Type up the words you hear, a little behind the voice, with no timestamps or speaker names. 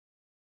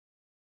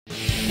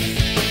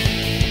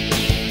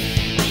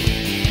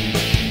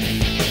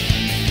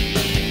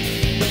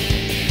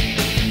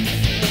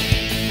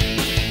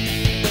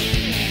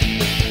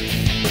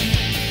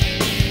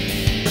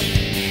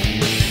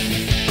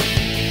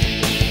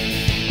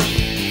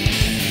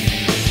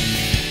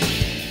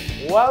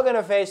Welcome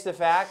to Face the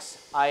Facts.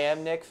 I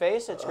am Nick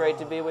Face. It's great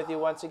to be with you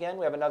once again.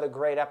 We have another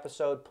great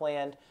episode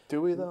planned.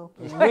 Do we, though?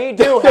 We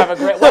do have a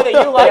great, whether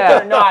you like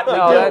it or not, we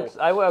do.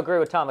 I will agree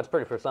with Tom. It's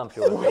pretty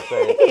presumptuous to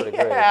say it's pretty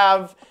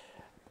great.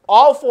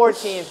 All 4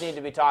 teams need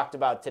to be talked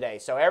about today.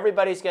 So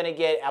everybody's going to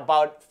get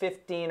about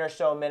 15 or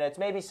so minutes.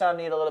 Maybe some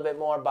need a little bit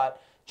more,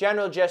 but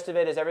general gist of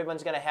it is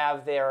everyone's going to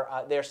have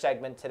their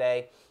segment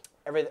today.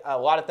 A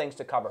lot of things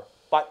to cover.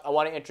 But I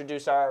want to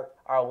introduce our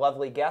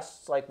lovely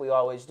guests like we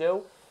always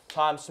do.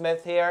 Tom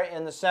Smith here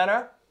in the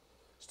center.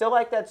 Still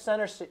like that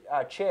center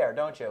chair,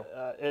 don't you?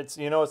 It's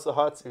the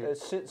hot seat.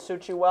 It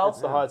suits you well?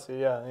 It's the hot seat,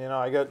 yeah.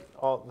 I got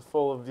the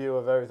full view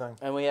of everything.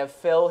 And we have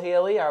Phil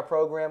Healy, our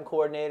program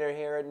coordinator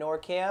here at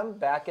NORCAM,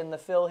 back in the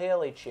Phil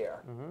Healy chair.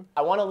 Mm-hmm.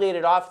 I want to lead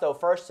it off, though,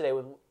 first today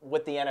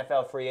with the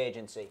NFL free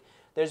agency.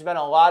 There's been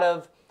a lot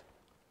of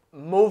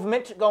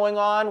movement going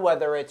on,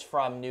 whether it's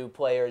from new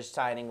players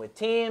signing with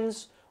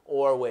teams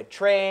or with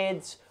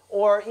trades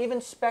or even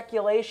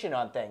speculation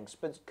on things,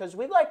 because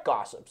we like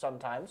gossip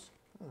sometimes.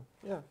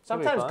 Yeah.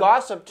 Sometimes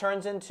gossip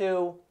turns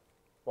into,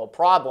 well,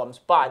 problems,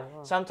 but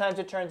sometimes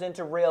it turns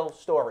into real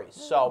stories.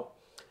 So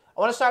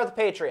I want to start with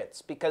the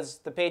Patriots because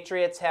the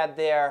Patriots had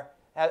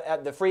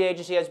the free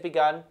agency has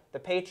begun. The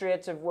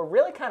Patriots were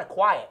really kind of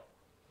quiet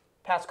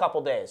past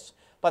couple days.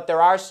 But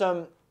there are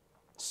some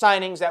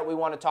signings that we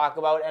want to talk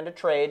about and a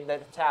trade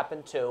that's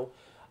happened too.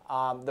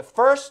 The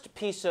first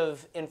piece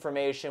of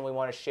information we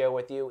want to share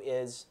with you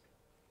is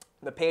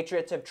the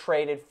Patriots have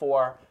traded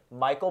for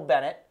Michael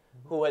Bennett,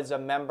 who is a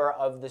member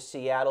of the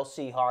Seattle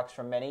Seahawks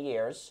for many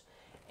years,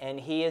 and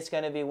he is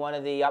going to be one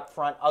of the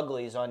up-front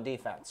uglies on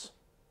defense.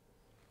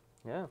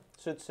 Yeah.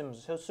 Suits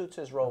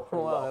his role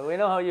pretty well. We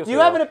know how you feel. Do you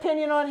have an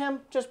opinion on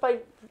him just by...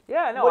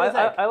 Yeah, no,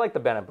 I like the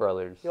Bennett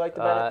brothers. You like the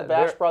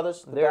Bash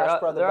brothers? They're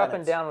up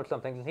and down with some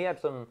things. And he had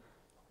some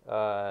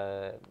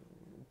kind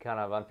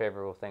of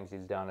unfavorable things he's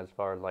done as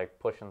far as like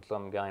pushing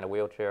some guy in a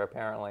wheelchair,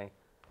 apparently.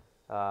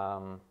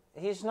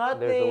 He's not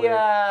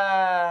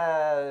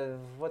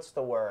what's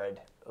the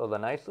word? Oh, the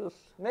nicest?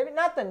 Maybe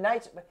not the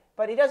nicest,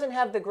 but he doesn't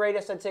have the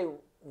greatest, I'd say,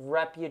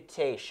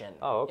 reputation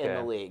in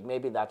the league.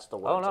 Maybe that's the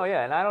word. Oh, no,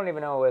 yeah, and I don't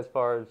even know as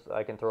far as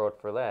I can throw it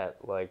for that.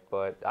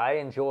 But I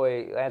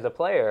enjoy, as a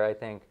player, I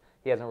think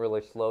he hasn't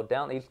really slowed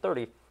down. He's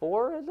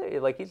 34, is he?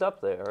 Like, he's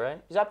up there,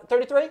 right? He's up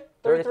 33?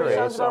 33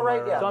 sounds about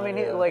right, yeah. So, I mean,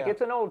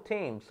 it's an old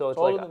team, so it's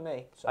older like... than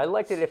me. So. I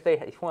liked it if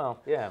they... Well,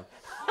 yeah.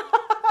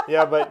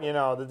 Yeah, but,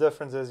 the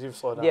difference is you've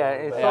slowed down. Yeah,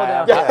 it's slowed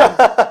down.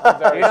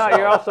 Yeah.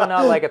 You're also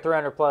not like a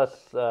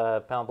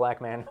 300-plus pound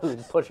black man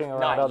who's pushing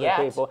around other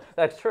people.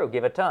 That's true.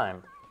 Give it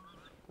time.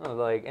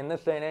 Like, in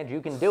this day and age, you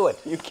can do it.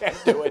 You can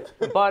do it.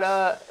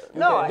 But,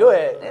 no. Do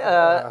it.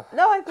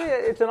 No, I think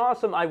it's an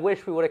awesome... I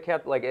wish we would have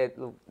kept, like,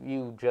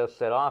 you just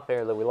said off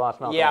air that we lost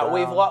Malcolm Brown.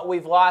 Yeah,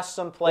 we've lost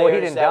some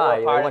players that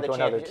were part of the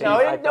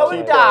championship. No,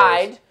 he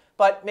died.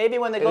 But maybe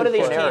when they go to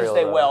these teams,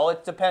 they will.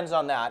 It depends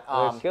on that.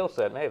 Their skill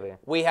set, maybe.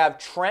 We have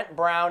Trent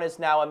Brown is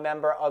now a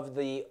member of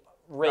the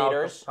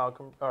Raiders.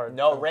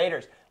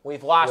 Raiders.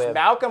 We've lost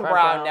Malcolm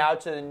Brown now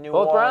to the New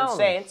Orleans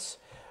Saints.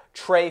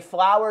 Trey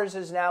Flowers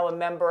is now a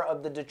member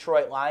of the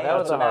Detroit Lions. That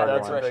was a hard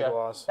one. Big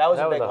loss. That was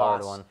a big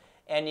loss.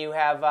 And you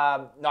have,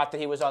 not that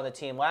he was on the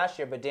team last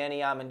year, but Danny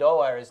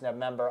Amendola is a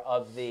member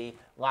of the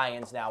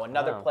Lions now.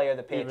 Another player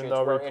the Patriots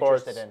were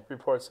interested in.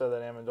 Reports said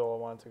that Amendola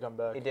wanted to come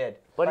back. He did.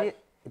 But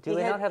do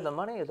they not have the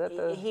money? Is that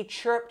He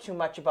chirped too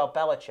much about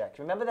Belichick.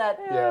 Remember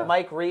that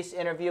Mike Reese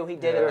interview he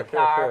did in the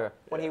car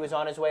when he was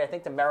on his way, I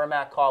think, to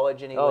Merrimack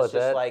College, and he was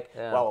just like,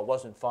 well, it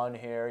wasn't fun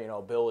here.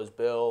 Bill is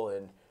Bill,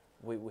 and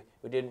we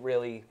didn't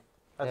really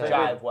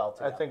jive well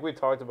together. I think we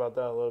talked about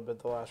that a little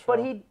bit the last show. But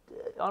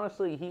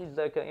honestly, he's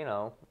like,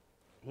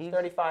 he's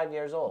 35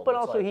 years old. But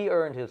also, he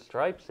earned his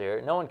stripes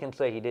here. No one can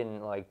say he didn't,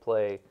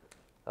 play...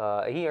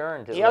 he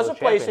earned his He has a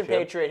place in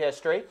Patriot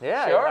history.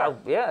 Yeah, sure.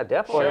 Yeah,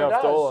 definitely. Sure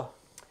does.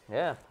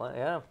 Yeah.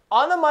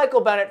 On the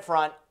Michael Bennett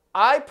front,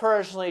 I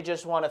personally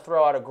just want to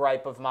throw out a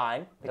gripe of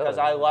mine because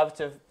I love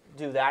to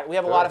do that. We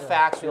have a lot of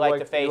facts we like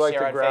to face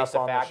here on Face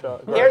the Fact.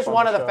 Here's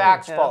one of the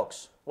facts,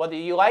 folks. Whether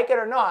you like it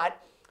or not,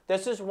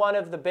 this is one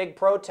of the big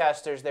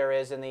protesters there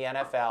is in the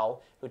NFL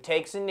who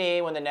takes a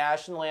knee when the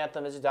national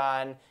anthem is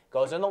done,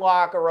 goes in the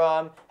locker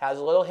room, has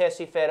a little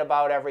hissy fit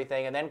about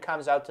everything, and then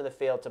comes out to the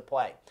field to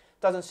play.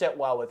 Doesn't sit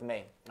well with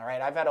me. All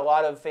right, I've had a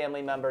lot of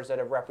family members that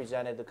have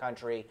represented the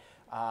country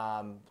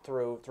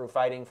through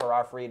fighting for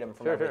our freedom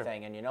from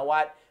everything. And you know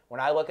what?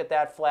 When I look at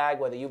that flag,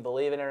 whether you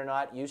believe in it or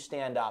not, you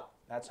stand up.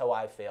 That's how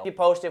I feel. You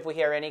post if we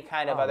hear any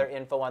kind of other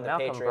info on the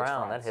Patriots front.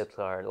 Malcolm Brown, that hits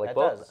hard. Like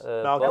both.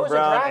 Malcolm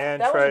Brown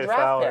and Trey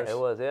Flowers. It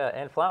was,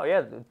 and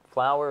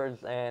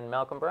Flowers and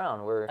Malcolm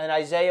Brown were. And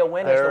Isaiah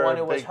Wynn is the one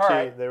who was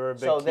hurt. They were a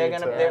big so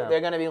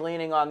they're gonna be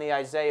leaning on the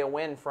Isaiah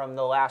Wynn from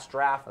the last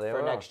draft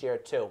for next year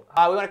too.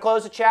 We want to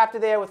close the chapter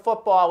there with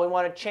football. We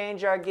want to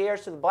change our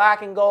gears to the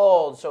black and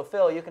gold. So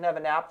Phil, you can have a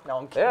nap. No,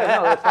 I'm kidding. Yeah,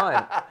 no, that's fine.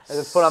 I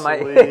just put on my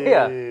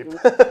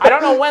I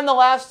don't know when the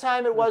last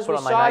time it was we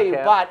saw you,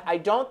 but I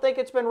don't think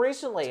it's been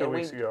recently. 2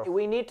 weeks ago.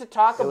 We need to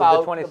talk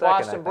about the 22nd,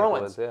 Boston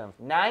Bruins.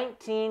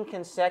 19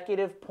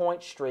 consecutive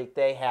point streak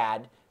they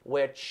had,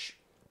 which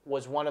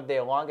was one of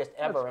their longest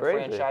ever in crazy.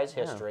 franchise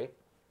history.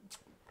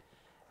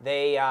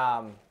 They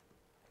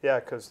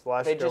because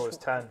last year was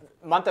 10.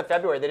 Month of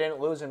February, they didn't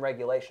lose in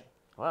regulation.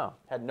 Wow.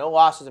 Had no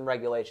losses in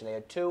regulation. They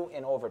had 2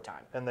 in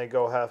overtime. And they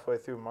go halfway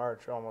through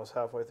March, almost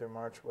halfway through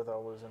March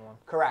without losing one.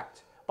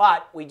 Correct.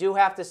 But we do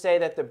have to say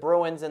that the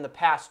Bruins in the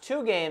past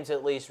 2 games,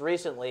 at least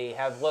recently,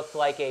 have looked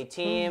like a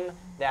team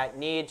that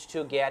needs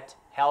to get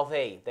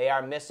healthy. They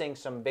are missing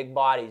some big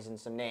bodies and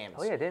some names.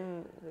 Oh, yeah,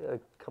 didn't a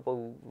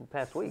couple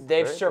past weeks.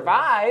 They've right?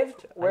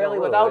 survived really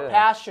without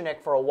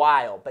Pasternak for a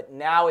while, but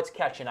now it's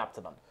catching up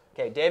to them.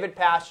 Okay, David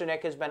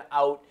Pasternak has been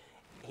out.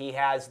 He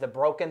has the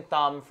broken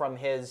thumb from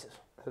his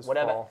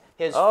fall.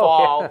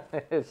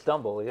 His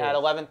stumble, yeah. At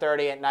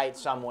 11:30 at night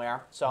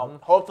somewhere. So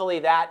hopefully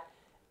that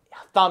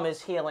thumb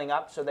is healing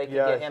up so they can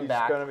get him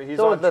back. He's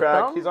on track.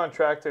 Thumb? He's on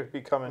track to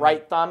becoming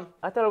right thumb.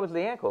 I thought it was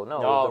the ankle.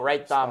 No, no,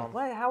 right thumb.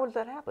 Why? How does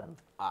that happen?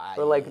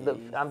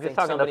 I'm just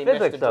talking the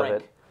physics of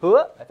it.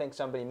 I think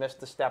somebody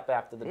missed the step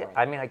after the drink.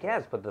 I mean, I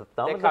guess, but the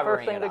thumb is the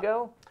first thing to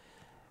go.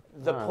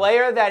 The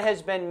player that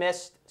has been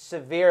missed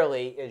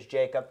severely is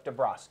Jacob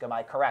DeBrusk. Am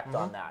I correct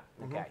on that?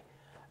 Okay.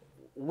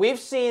 We've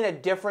seen a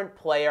different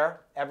player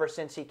ever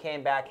since he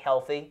came back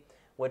healthy,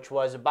 which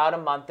was about a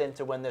month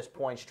into when this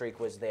point streak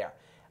was there.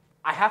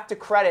 I have to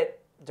credit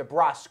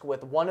DeBrusk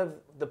with one of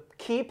the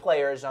key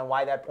players on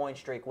why that point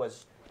streak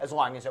was as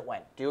long as it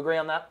went. Do you agree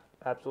on that?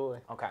 Absolutely.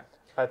 Okay.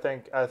 I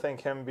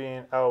think him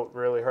being out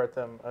really hurt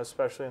them,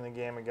 especially in the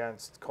game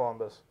against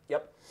Columbus.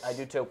 Yep, I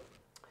do too.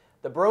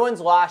 The Bruins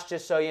lost,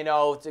 just so you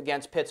know,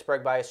 against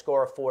Pittsburgh by a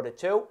score of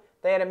 4-2.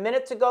 They had a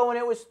minute to go and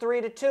it was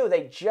 3-2.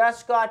 They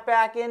just got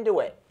back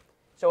into it.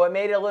 So it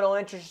made it a little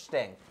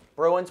interesting.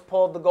 Bruins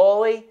pulled the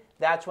goalie.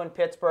 That's when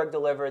Pittsburgh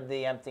delivered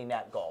the empty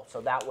net goal.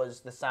 So that was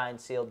the signed,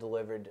 sealed,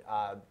 delivered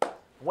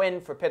win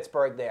for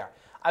Pittsburgh there.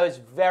 I was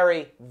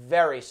very,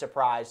 very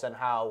surprised on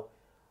how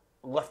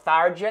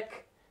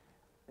lethargic,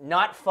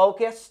 not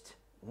focused,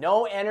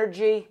 no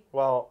energy,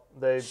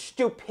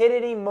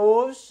 stupidity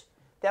moves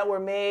that were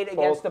made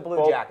against the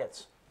Blue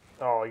Jackets.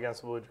 Oh,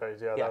 against the Blue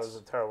Jays, yeah, that was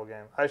a terrible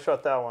game. I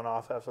shut that one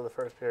off after the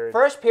first period.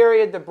 First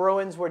period, the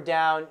Bruins were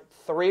down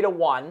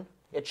 3-1.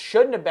 It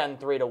shouldn't have been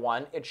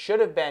 3-1. It should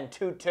have been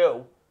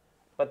 2-2,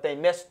 but they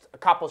missed a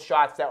couple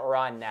shots that were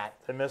on net.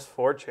 They missed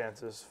 4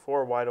 chances,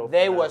 4 wide open.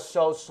 They were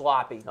so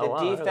sloppy. The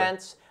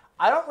defense,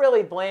 really? I don't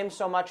really blame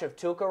so much of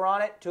Tuukka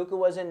on it. Tuukka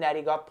was in net.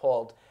 He got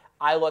pulled.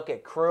 I look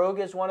at Krug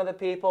as one of the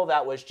people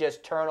that was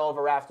just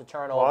turnover after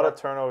turnover. A lot of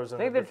turnovers in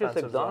the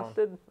defensive zone. I think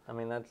they're just exhausted. I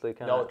mean, that's the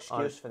kind of... No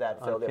excuse for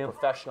that, Phil. They're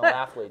professional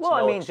athletes. Well,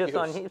 I mean, just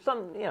on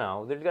some,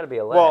 there's got to be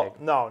a lag. Well,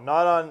 no,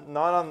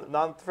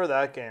 not for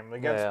that game.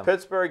 Against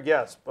Pittsburgh,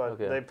 yes, but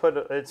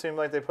it seemed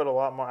like they put a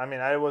lot more. I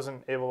mean, I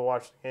wasn't able to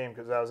watch the game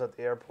because I was at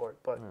the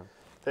airport, but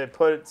they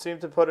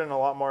seemed to put in a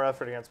lot more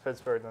effort against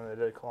Pittsburgh than they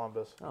did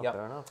Columbus. Oh,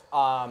 fair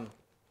enough.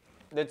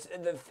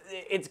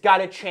 It's got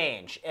to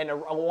change. And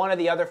one of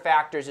the other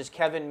factors is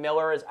Kevin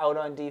Miller is out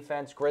on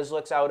defense.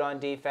 Grzelcyk's out on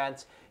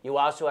defense. You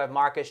also have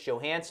Marcus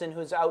Johansson,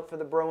 who's out for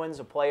the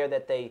Bruins, a player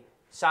that they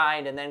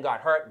signed and then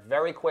got hurt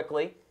very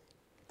quickly.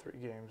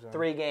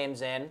 3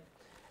 games in.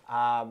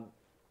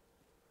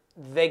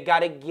 They got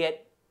to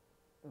get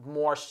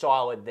more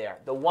solid there.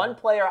 The one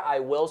player I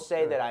will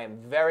say that I am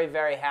very,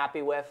 very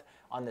happy with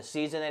on the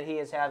season that he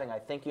is having, I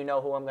think you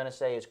know who I'm going to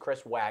say, is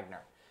Chris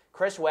Wagner.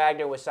 Chris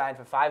Wagner was signed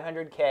for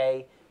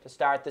 $500K to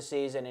start the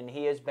season, and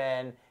he has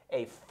been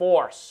a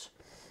force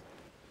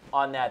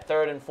on that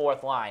third and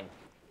fourth line.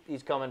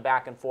 He's coming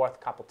back and forth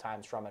a couple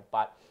times from it,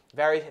 but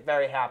very,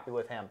 very happy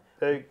with him.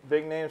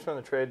 Big names from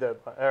the trade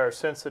deadline, or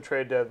since the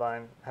trade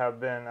deadline, have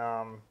been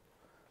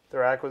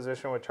their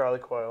acquisition with Charlie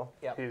Coyle.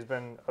 Yep. He's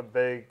been a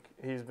big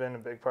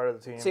part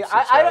of the team. See,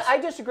 I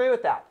disagree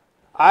with that.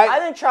 I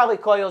think Charlie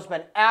Coyle's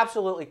been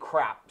absolutely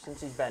crap since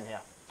he's been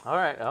here. All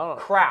right.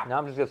 Crap. Now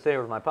I'm just going to stay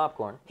with my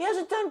popcorn. He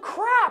hasn't done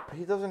crap.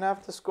 He doesn't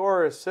have to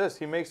score or assist.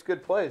 He makes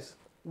good plays.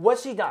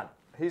 What's he done?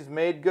 He's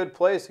made good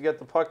plays to get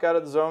the puck out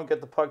of the zone, get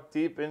the puck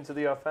deep into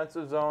the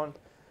offensive zone.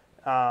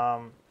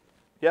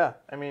 Yeah,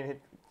 I mean,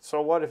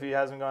 so what if he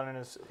hasn't gone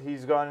in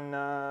he's gotten,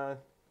 I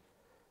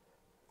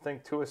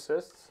think, 2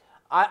 assists.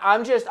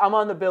 I'm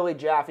on the Billy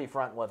Jaffe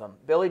front with him.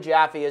 Billy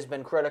Jaffe has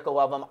been critical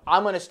of him.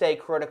 I'm going to stay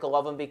critical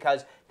of him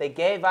because they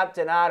gave up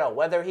Donato.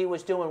 Whether he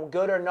was doing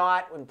good or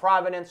not in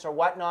Providence or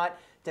whatnot,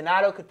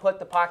 Donato could put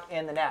the puck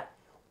in the net.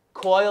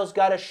 Coyle's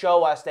got to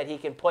show us that he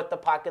can put the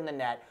puck in the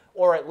net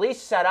or at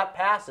least set up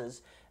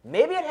passes.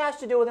 Maybe it has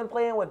to do with him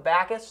playing with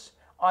Backus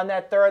on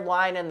that third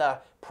line and the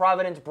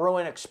Providence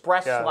Bruin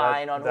Express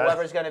line on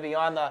whoever's going to be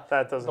on the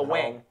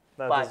wing.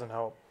 That doesn't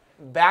help.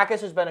 Backus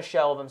has been a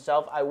shell of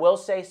himself. I will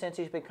say since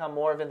he's become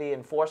more of the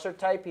enforcer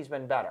type, he's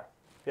been better.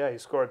 Yeah, he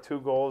scored 2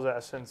 goals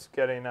since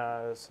getting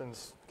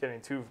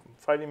 2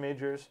 fighting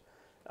majors.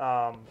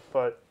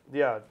 But,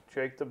 yeah,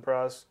 Jake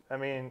DeBrusk, I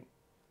mean,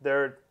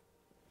 there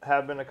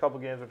have been a couple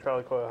games where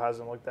Charlie Coyle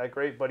hasn't looked that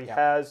great, but he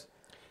has.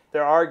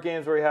 There are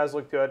games where he has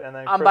looked good. And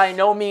then I'm by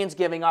no means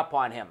giving up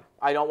on him.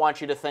 I don't want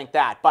you to think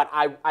that, but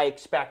I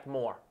expect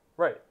more.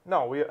 Right.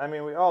 No, we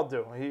all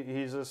do.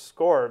 He's a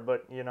scorer,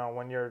 but,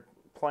 when you're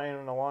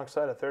playing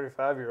alongside a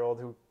 35-year-old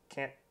who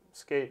can't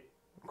skate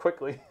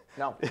quickly.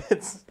 No,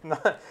 it's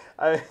not.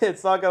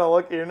 It's not gonna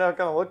look. You're not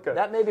gonna look good.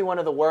 That may be one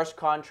of the worst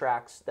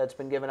contracts that's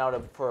been given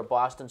out for a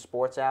Boston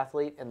sports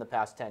athlete in the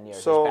past 10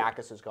 years. So, is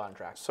Backus's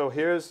contract. So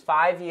here's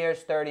 5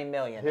 years, $30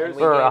 million.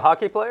 For a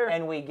hockey player.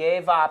 And we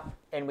gave up.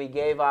 And we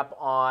gave up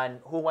on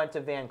who went to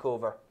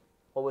Vancouver.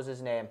 What was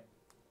his name?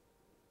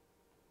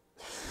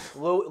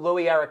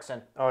 Louis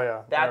Eriksson. Oh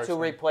yeah. That's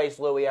who replaced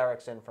Louis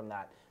Eriksson from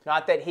that.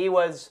 Not that he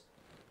was.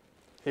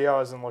 He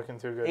wasn't looking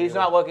too good. He's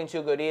not looking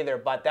too good either,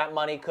 but that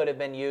money could have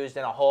been used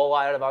in a whole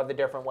lot of other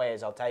different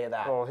ways, I'll tell you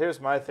that. Well,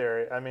 here's my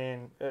theory. I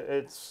mean,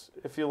 it's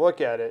if you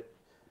look at it,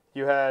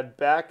 you had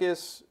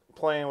Backus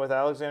playing with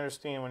Alexander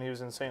Steen when he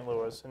was in St.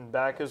 Louis, and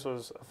Backus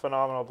was a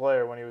phenomenal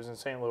player when he was in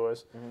St.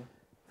 Louis. Mm-hmm.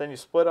 Then you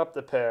split up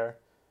the pair,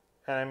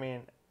 and I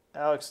mean,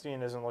 Alex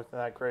Steen isn't looking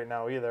that great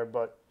now either,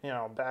 but,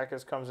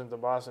 Backus comes into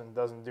Boston and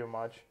doesn't do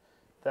much.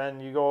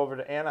 Then you go over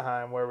to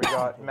Anaheim where we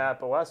got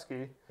Matt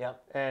Bolesky,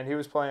 and he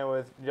was playing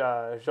with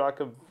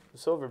Jakob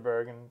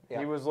Silverberg, and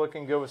he was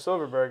looking good with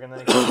Silverberg, and then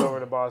he comes over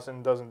to Boston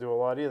and doesn't do a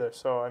lot either.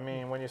 So, I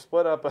mean, when you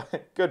split up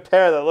a good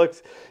pair that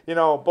looks,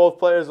 both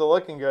players are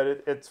looking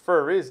good, it's for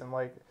a reason.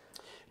 Like,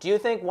 do you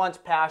think once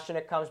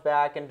Passionate comes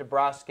back and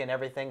DeBrusk and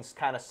everything's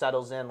kind of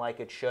settles in like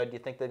it should, do you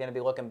think they're going to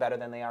be looking better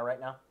than they are right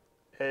now?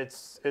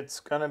 It's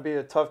going to be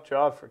a tough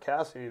job for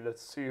Cassidy to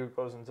see who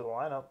goes into the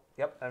lineup.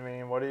 Yep. I mean,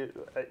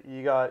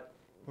 you got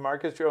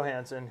Marcus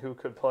Johansson, who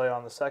could play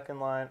on the second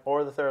line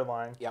or the third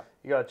line. Yep.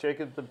 You got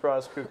Jacob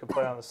DeBrusk, who could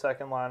play on the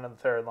second line and the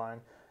third line.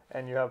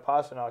 And you have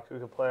Pasternak, who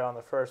could play on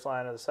the first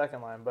line or the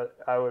second line. But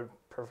I would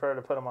prefer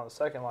to put him on the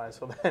second line.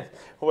 So then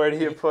where do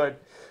you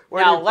put...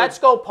 Let's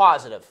go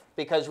positive,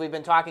 because we've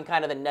been talking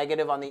kind of the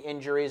negative on the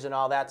injuries and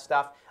all that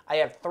stuff. I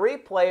have 3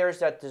 players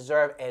that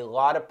deserve a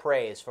lot of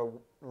praise for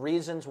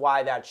reasons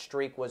why that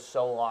streak was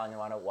so long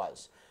when it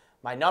was.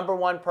 My number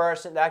one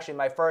person, actually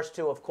my first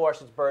 2, of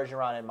course, it's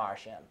Bergeron and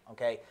Marchand,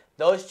 okay?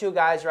 Those 2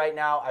 guys right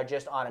now are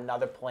just on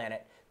another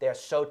planet. They're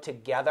so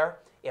together.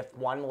 If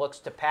one looks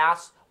to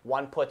pass,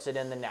 one puts it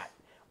in the net.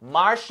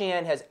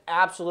 Marchand has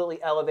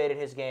absolutely elevated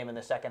his game in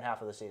the second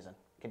half of the season.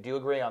 Do you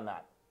agree on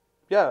that?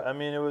 Yeah, I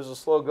mean, it was a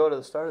slow go to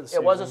the start of the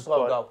season. It was a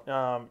slow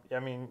go. I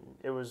mean,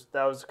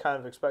 that was kind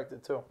of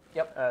expected too.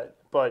 Yep.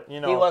 But he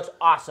looks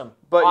awesome.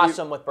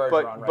 Awesome with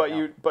Bergeron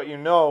now. But you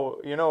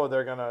know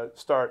they're gonna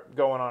start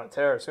going on a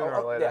tear sooner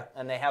or later. Yeah,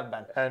 and they have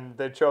been. And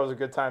they chose a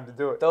good time to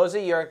do it. Those are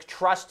your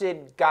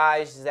trusted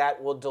guys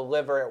that will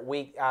deliver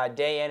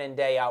day in and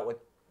day out, with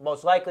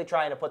most likely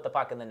trying to put the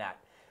puck in the net.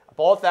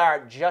 Both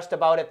are just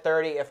about at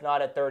 30, if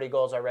not at 30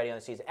 goals already on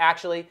the season.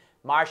 Actually,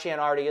 Marchand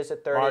already is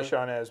at 30.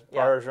 Marchand is.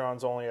 Yeah.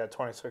 Bergeron's only at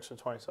 26 or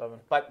 27.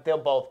 But they'll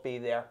both be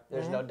there.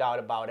 There's no doubt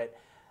about it.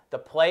 The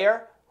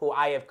player who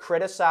I have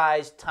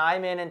criticized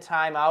time in and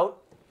time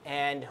out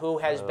and who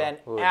has been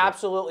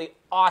absolutely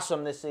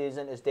awesome this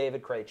season is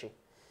David Krejci.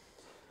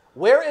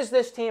 Where is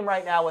this team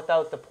right now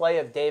without the play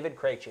of David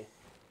Krejci?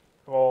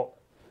 Well,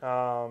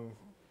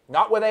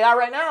 not where they are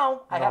right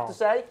now, I have to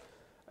say.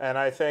 And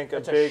I think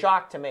it's a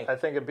shock to me. I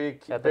think a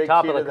big at the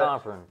top of the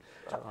conference.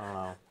 I don't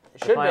know.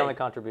 It should my be. only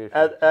contribution.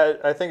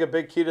 I think a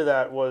big key to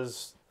that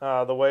was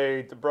the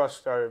way DeBrusk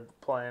started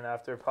playing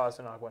after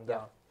Pasternak went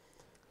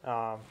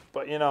down.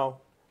 But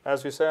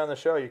as we say on the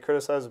show, you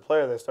criticize a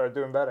player, they start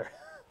doing better.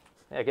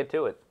 Yeah, get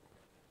to it.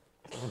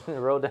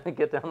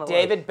 Get down the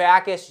David list.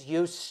 Backus,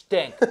 you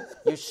stink.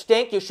 You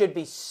stink. You should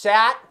be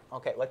sat.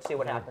 Okay, let's see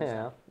what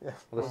happens. Yeah.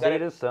 The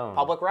seed is sown.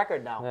 Public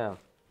record now. Yeah.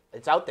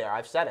 It's out there.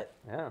 I've said it.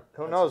 Yeah.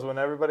 Who knows? When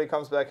everybody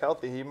comes back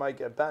healthy, he might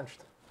get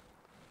benched.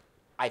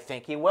 I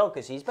think he will,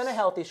 because he's been a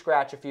healthy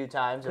scratch a few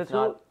times. If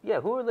not,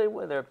 who are they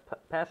with? They're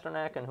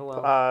Pasternak and who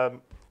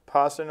else?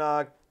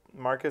 Pasternak,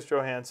 Marcus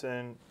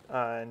Johansson,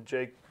 and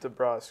Jake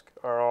DeBrusk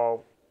are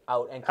all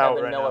out, and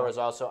Kevin right Miller now. is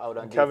also out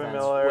on Kevin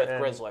defense Miller with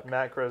and Grzelcyk.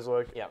 Matt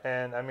Grzelcyk. Yep.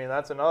 And, I mean,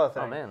 that's another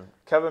thing. Oh, man.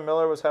 Kevin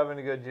Miller was having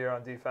a good year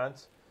on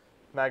defense.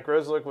 Matt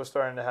Grzelcyk was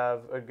starting to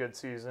have a good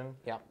season.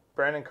 Yeah.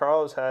 Brandon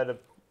Carlos had a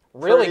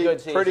really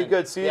good season. Pretty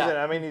good season.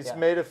 Yeah. I mean, he's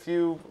made a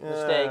few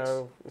mistakes,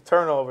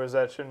 turnovers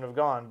that shouldn't have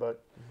gone,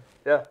 but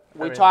yeah.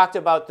 We talked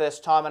about this,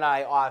 Tom and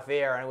I, off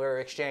air, and we were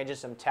exchanging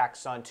some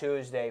texts on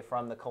Tuesday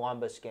from the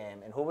Columbus game.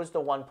 And who was the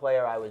one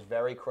player I was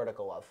very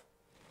critical of?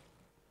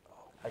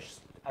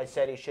 I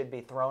said he should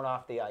be thrown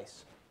off the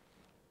ice.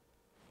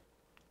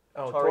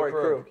 Oh, Torrey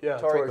Krug. Yeah,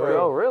 Torrey Krug.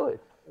 Oh, really?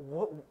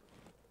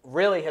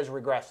 Really has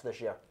regressed this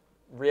year.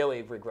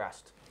 Really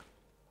regressed.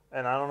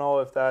 And I don't know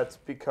if that's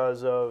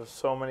because of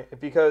so many,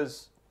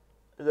 because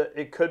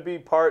it could be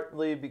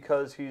partly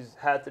because he's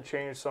had to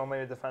change so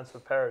many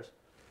defensive pairs.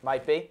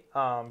 Might be.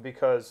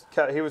 Because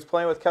he was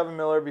playing with Kevin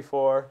Miller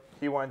before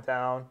he went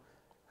down,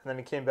 and then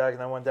he came back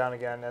and then went down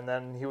again, and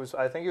then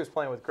I think he was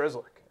playing with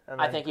Grzelcyk.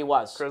 I think he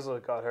was.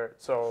 Grzelcyk got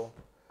hurt, so.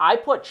 I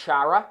put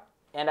Chara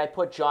and I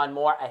put John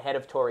Moore ahead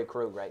of Torrey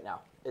Krug right now.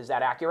 Is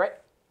that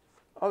accurate?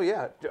 Oh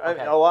yeah,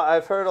 Okay.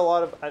 I've heard a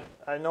lot of.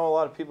 I know a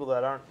lot of people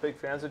that aren't big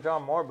fans of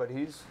John Moore, but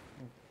he's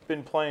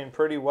been playing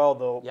pretty well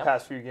the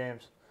past few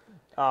games.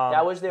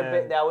 That was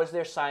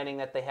their signing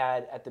that they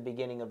had at the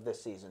beginning of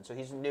this season. So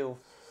he's new.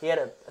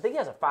 I think he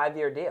has a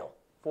 5-year deal,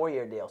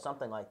 4-year deal,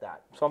 something like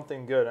that.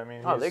 Something good. I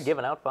mean, they're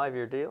giving out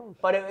 5-year deals.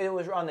 But it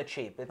was on the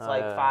cheap. It's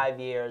 5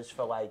 years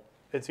for like.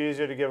 It's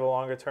easier to give a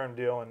longer-term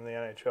deal in the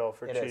NHL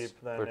for cheap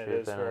than it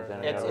is for.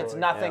 It's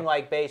nothing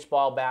like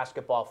baseball,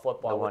 basketball,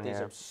 football with these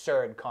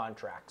absurd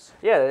contracts.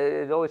 Yeah,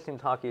 it always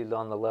seems hockey is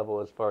on the level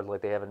as far as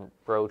like they haven't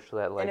broached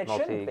that like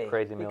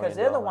multi-crazy million. Because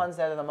they're the ones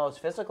that are the most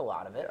physical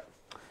out of it.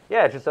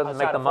 Yeah, it just doesn't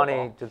make the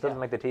money. Just doesn't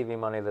make the TV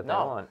money that they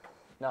want.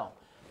 No.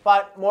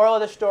 But moral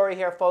of the story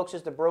here, folks,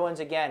 is the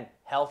Bruins again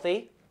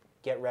healthy,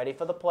 get ready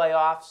for the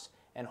playoffs,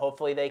 and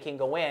hopefully they can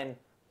go in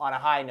on a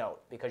high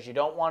note, because you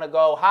don't want to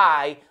go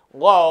high,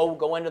 low,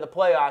 go into the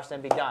playoffs,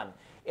 and be done.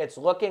 It's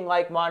looking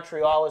like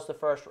Montreal is the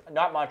first,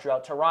 not Montreal,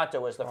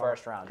 Toronto is the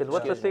first round. Because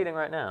what's the seeding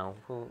right now?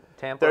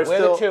 Tampa?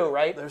 We're the 2,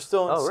 right? They're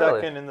still in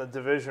second in the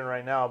division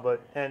right now,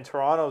 and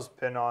Toronto's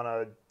been on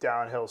a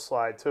downhill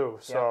slide too.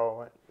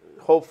 So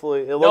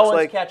hopefully it looks like no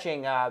one's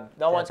catching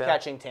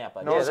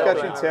Tampa. No one's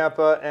catching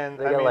Tampa,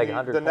 and I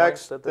mean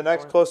the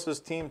next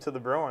closest team to the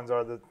Bruins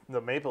are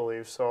the Maple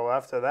Leafs. So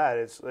after that,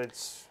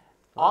 it's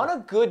on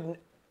a good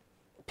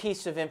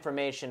piece of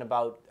information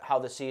about how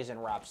the season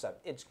wraps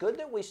up. It's good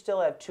that we still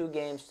have 2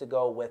 games to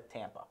go with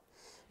Tampa,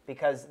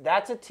 because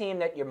that's a team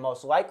that you're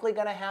most likely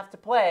going to have to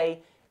play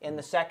in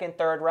the second,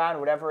 third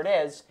round, whatever it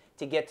is,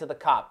 to get to the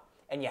Cup,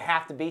 and you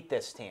have to beat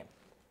this team.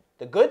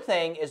 The good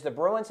thing is the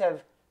Bruins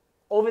have,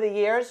 over the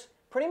years,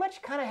 pretty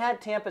much kind of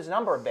had Tampa's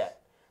number a bit.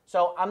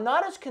 So I'm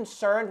not as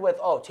concerned with,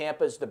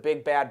 Tampa's the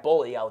big bad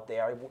bully out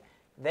there.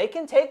 They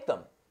can take them.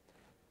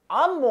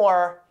 I'm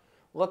more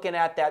looking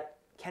at that,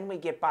 can we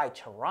get by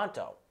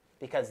Toronto?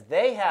 Because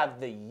they have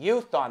the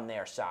youth on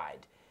their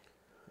side.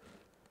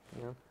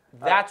 Yeah.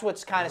 That's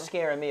what's kind of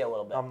scaring me a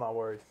little bit. I'm not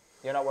worried.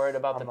 You're not worried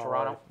about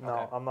Toronto? No,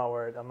 okay. I'm not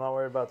worried. I'm not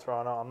worried about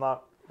Toronto. I'm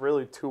not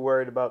really too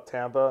worried about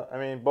Tampa. I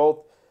mean, both.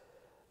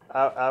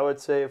 I would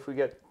say if we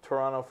get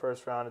Toronto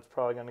first round, it's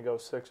probably going to go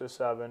 6 or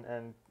 7,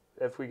 and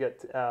if we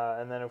get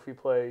and then if we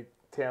play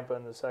Tampa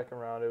in the second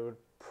round, it would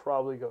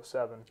probably go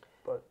 7.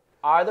 But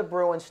are the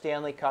Bruins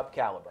Stanley Cup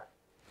caliber?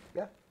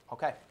 Yeah.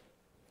 Okay.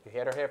 You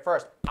hit her here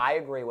first. I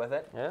agree with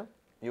it. Yeah.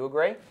 You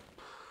agree?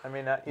 I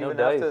mean, even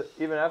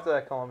after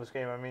that Columbus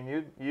game, I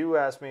mean, you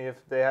asked me if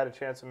they had a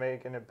chance of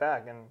making it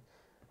back, and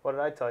what did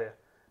I tell you?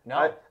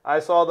 No. I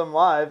saw them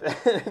live.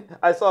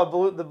 I saw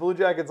the Blue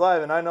Jackets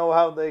live, and I know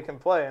how they can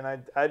play, and I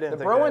didn't think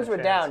the Bruins were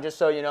down, just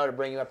so you know, to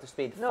bring you up to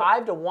speed,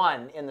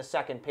 5-1 in the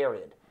second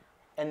period.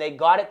 And they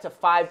got it to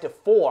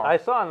 5-4. I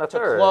saw in the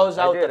third. To close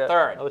out the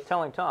third. I was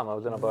telling Tom I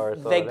was in a bar.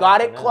 They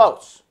got it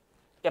close.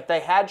 If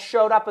they had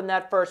showed up in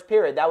that first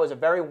period, that was a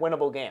very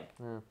winnable game.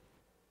 Yeah.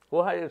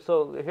 Well,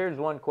 so here's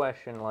one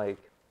question, like,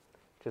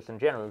 just in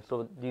general.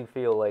 So do you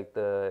feel like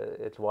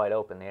it's wide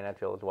open, the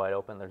NHL is wide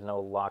open, there's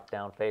no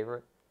lockdown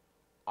favorite?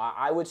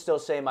 I would still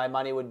say my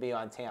money would be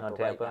on Tampa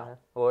right now.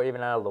 Or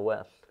even out of the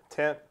West.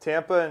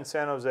 Tampa and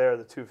San Jose are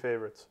the 2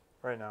 favorites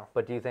right now.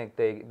 But do you think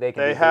they can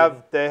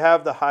they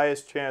have the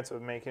highest chance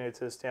of making it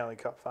to the Stanley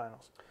Cup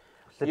Finals?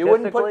 You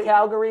wouldn't put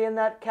Calgary in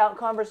that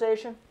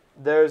conversation?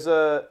 There's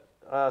a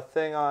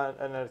thing on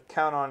an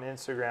account on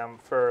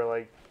Instagram for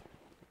like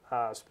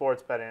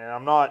sports betting, and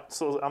I'm not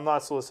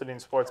soliciting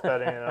sports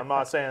betting, and I'm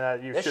not saying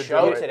that you should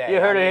do it. Today, you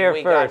heard it here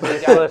first.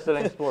 We're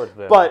soliciting sports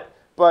betting.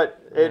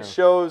 But it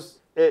shows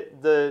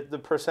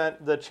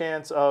the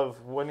chance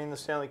of winning the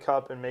Stanley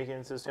Cup and making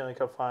it to the Stanley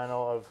Cup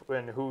Final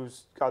and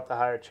who's got the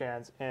higher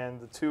chance, and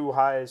the 2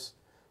 highest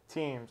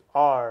teams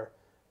are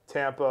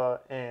Tampa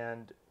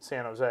and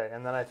San Jose,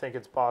 and then I think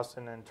it's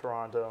Boston and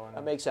Toronto. And,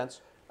 that makes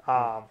sense.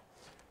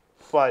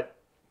 But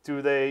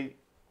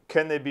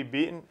can they be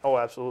beaten? Oh,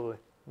 absolutely.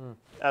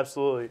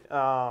 Absolutely.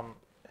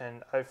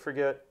 And I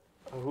forget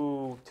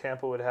who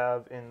Tampa would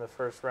have in the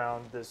first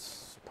round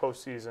this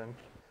postseason.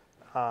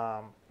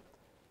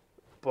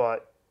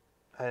 But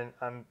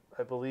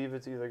I believe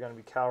it's either going to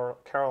be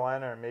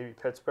Carolina or maybe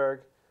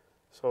Pittsburgh.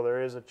 So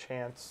there is a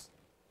chance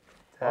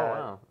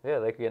that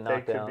they could get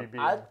knocked down. Be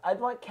beaten. I'd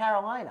want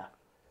Carolina.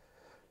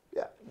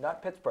 Yeah.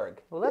 Not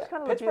Pittsburgh. Well, that's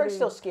kind of Pittsburgh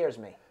still scares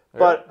me.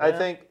 But I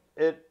think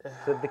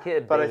the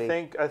kid. But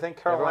baby. I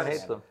think Carolina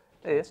hates them.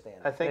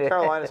 I think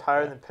Carolina's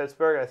higher than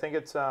Pittsburgh. I think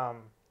it's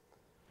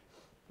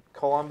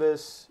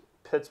Columbus,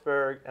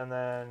 Pittsburgh, and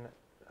then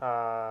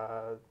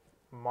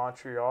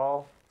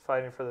Montreal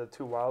fighting for the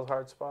 2 wild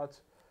card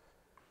spots.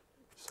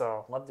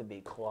 So love to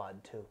beat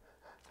Claude too.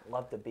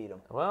 Love to beat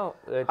him. Well,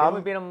 didn't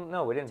we beat him?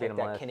 No, we didn't beat him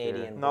that last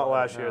Canadian year. Not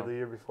last year, the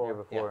year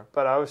before. Yeah.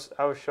 But I was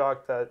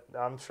shocked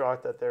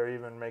that they're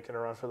even making a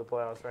run for the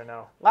playoffs right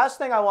now. Last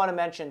thing I want to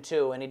mention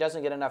too, and he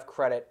doesn't get enough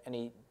credit, and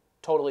he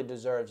totally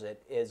deserves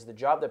it, is the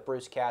job that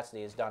Bruce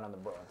Cassidy has done on the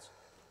Bruins.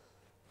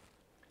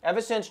 Ever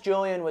since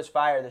Julian was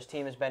fired, this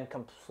team has been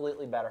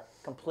completely better,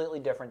 completely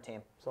different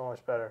team. So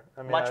much better.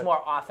 I mean, much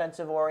more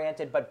offensive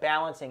oriented, but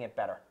balancing it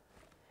better.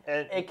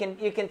 And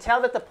you can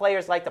tell that the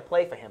players like to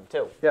play for him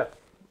too. Yeah.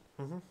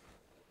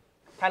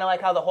 Kind of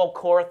like how the whole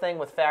core thing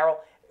with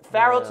Farrell.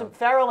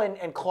 Farrell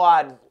and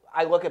Claude,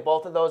 I look at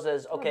both of those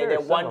as, okay, they're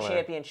one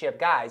championship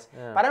guys.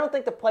 Yeah. But I don't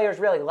think the players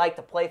really like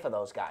to play for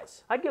those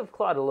guys. I'd give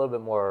Claude a little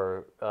bit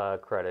more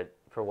credit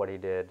for what he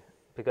did.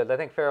 Because I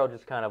think Farrell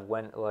just kind of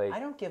went like... I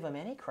don't give him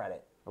any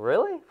credit.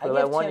 Really? I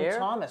give Tim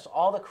Thomas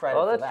all the credit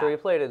for that. Oh, that's true. He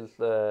played his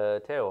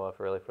tail off,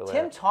 really, for that.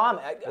 Tim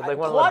Thomas...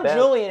 Claude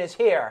Julien is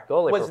here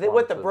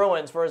with the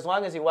Bruins for as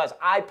long as he was.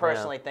 I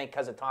personally think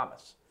because of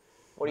Thomas.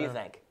 What do you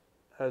think?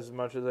 As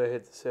much as I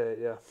hate to say it,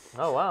 yeah.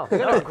 Oh, wow. You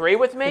don't agree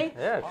with me?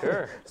 Yeah,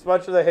 sure. As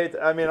much as I hate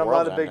I'm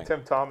not a big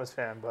Tim Thomas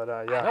fan, but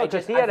yeah. I've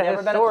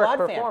never been a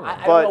Claude fan.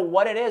 I don't know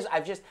what it is.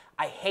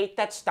 I hate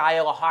that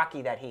style of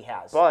hockey that he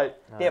has.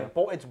 But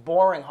it's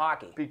boring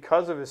hockey.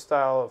 Because of his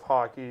style of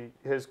hockey,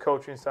 his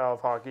coaching style of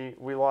hockey,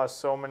 we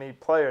lost so many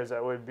players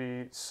that would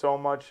be so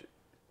much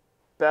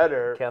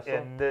better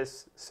in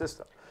this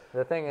system.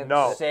 The thing is,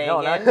 no. But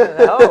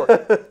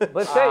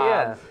say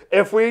yeah.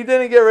 If we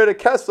didn't get rid of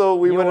Kessel,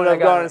 we wouldn't have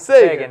gone and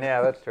Sagan.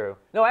 Yeah, that's true.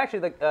 No,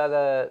 actually,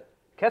 the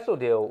Kessel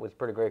deal was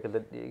pretty great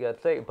because you got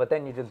Sagan, but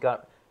then you just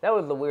got that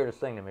was the weirdest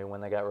thing to me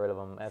when they got rid of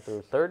him after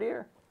his third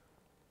year.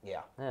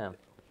 Yeah. Yeah.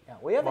 Yeah,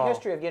 we have a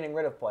history of getting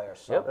rid of players.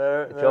 So.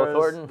 Yep. Joe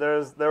Thornton. There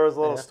was a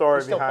little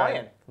story behind.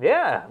 Playing.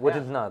 Yeah, which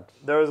is nuts.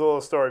 There was a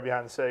little story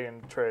behind the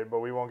Sagan trade, but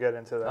we won't get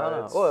into that.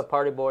 Oh, no. A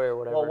party boy or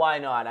whatever. Well, why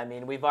not? I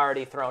mean, we've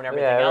already thrown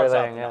everything else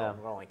out.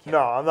 No,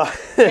 I'm not.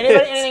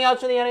 Anything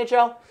else for the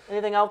NHL?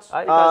 Anything else?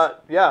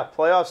 Yeah,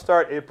 playoffs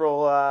start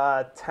April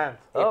 10th.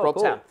 April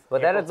 10th.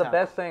 But that is the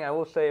best thing I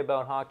will say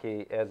about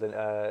hockey as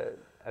a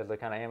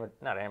kind of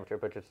not amateur,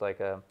 but just like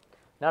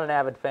not an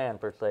avid fan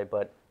per se,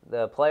 but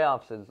the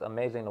playoffs is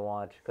amazing to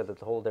watch because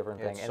it's a whole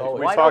different thing. So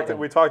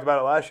we talked about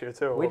it last year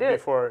too. We did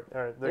before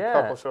the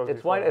couple shows. It's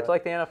before it's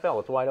like the NFL.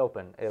 It's wide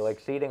open.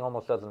 Seeding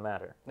almost doesn't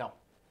matter. No.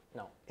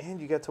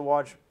 And you get to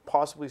watch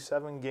possibly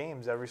 7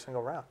 games every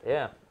single round.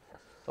 Yeah.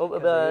 Well,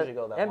 the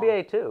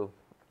NBA too.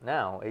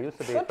 Now it used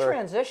to be. Good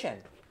transition.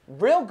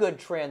 Real good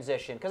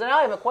transition. Because now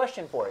I have a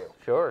question for you.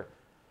 Sure.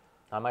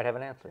 I might have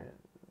an answer.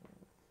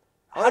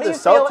 How do the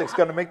Celtics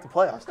going to make the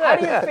playoffs? How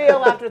do you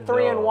feel after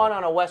 3-1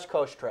 on a West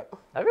Coast trip?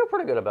 I feel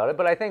pretty good about it,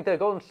 but I think the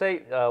Golden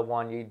State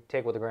one you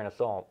take with a grain of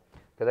salt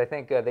because I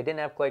think they didn't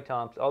have Klay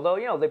Thompson.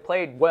 Although they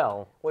played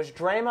well. Was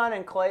Draymond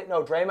and Klay?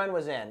 No, Draymond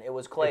was in. It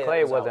was Klay.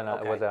 Klay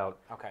was out.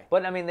 Okay.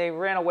 But I mean, they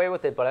ran away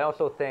with it. But I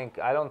also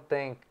I don't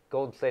think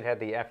Golden State had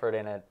the effort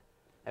in it,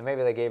 and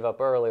maybe they gave up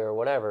early or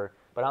whatever.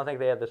 But I don't think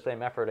they had the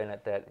same effort in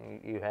it that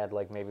you had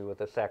like maybe with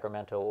the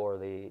Sacramento or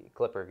the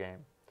Clipper game.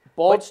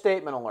 Bold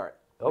statement alert.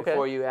 Okay.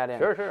 Before you add in.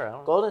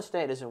 Sure. Golden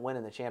State isn't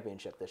winning the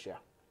championship this year.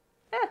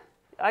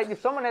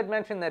 Someone had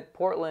mentioned that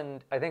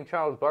Portland, I think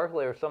Charles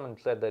Barkley or someone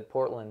said that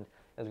Portland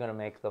is going to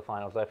make the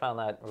finals. I found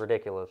that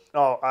ridiculous.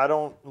 Oh, I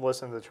don't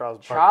listen to Charles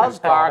Barkley. Charles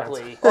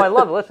Barkley. I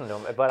love listening to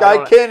him. But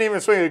Guy can't even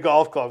swing a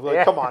golf club.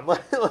 Come on,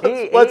 let's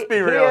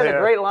be real here. He had a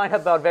great line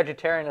about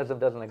vegetarianism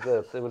doesn't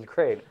exist. It was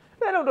great.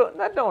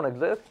 That don't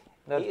exist.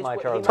 That's my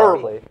Charles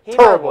Barkley.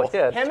 Terrible.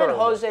 Him and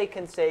Jose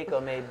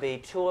Canseco may be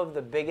two of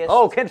the biggest.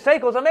 Oh,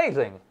 Canseco's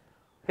amazing.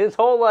 His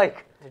whole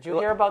Did you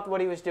hear about what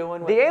he was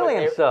doing with the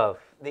alien stuff?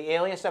 The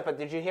alien stuff, but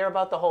did you hear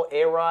about the whole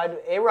A-Rod?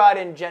 A-Rod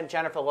and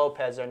Jennifer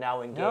Lopez are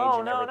now engaged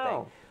and everything.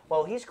 No.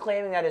 Well, he's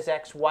claiming that his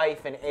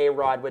ex-wife and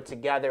A-Rod were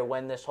together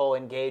when this whole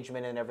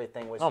engagement and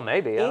everything was. Oh,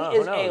 maybe. He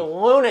is a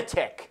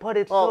lunatic. But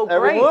it's so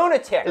great.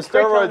 Lunatic. The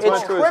steroids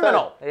went to his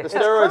head. The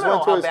steroids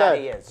went to his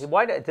head.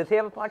 Why does he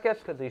have a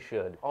podcast? Because he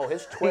should. Oh,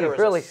 his Twitter is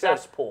a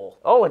cesspool.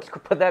 Oh,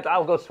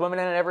 I'll go swimming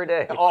in it every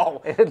day.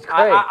 Oh, it's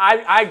great.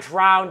 I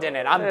drowned in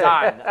it. I'm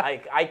done.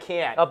 I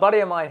can't. A buddy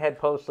of mine had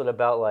posted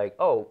about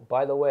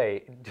by the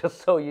way,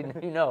 just so you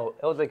know,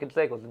 Jose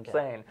Canseco was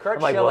insane. Yeah.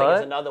 Kurt Schilling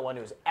is another one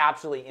who's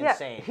absolutely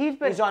insane.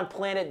 He's on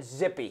Planet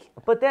Zippy.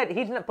 But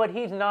he's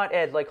not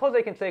as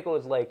Jose Canseco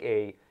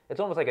is it's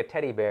almost like a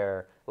teddy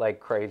bear,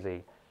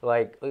 crazy.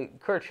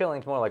 Kurt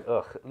Schilling's more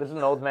ugh, this is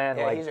an old man.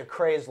 Yeah, he's a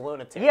crazy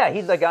lunatic. Yeah,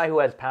 he's the guy who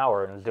has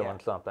power and is doing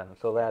something.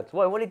 So that's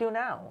what do you do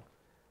now?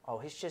 Oh,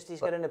 he's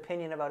got an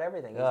opinion about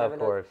everything. Of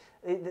course.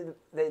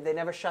 They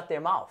never shut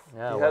their mouth.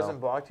 Yeah, he hasn't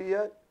blocked you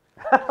yet?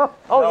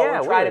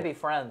 We try to be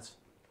friends.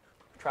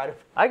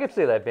 I could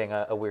see that being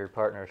a weird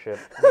partnership.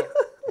 Yeah.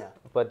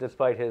 But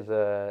despite his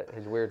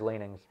weird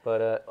leanings, so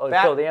the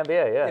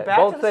NBA, yeah.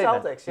 Back to the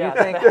Celtics,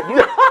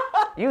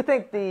 You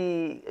think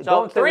the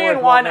so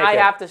 3-1? I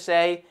have to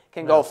say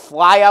can go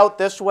fly out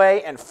this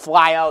way and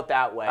fly out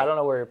that way. I don't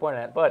know where you're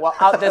pointing at, but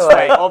out this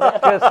way,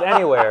 just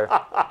anywhere.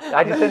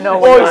 I just didn't know.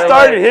 Well, you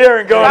started here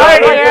and going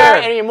right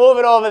here, and you move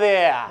it over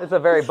there. It's a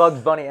very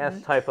Bugs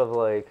Bunny-esque type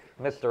of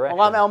misdirection.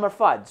 Well, I'm Elmer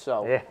Fudd,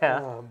 so.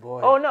 Yeah. Oh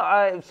boy. Oh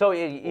no. So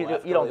you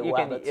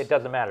don't. It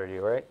doesn't matter to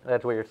you, right?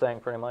 That's what you're saying,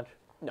 pretty much.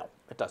 No,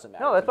 it doesn't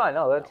matter. No, that's fine.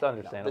 No, that's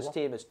understandable. This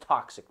team is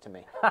toxic to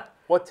me.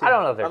 What team? I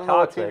don't know if they're toxic. I don't know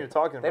what team you're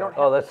talking about.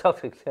 The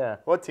Celtics, yeah.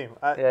 What team?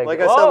 I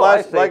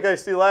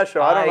said last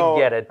show, I don't know. I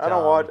get it, Tom. I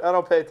don't watch. I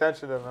don't pay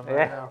attention to them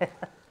right now.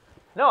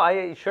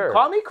 No, sure.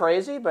 Call me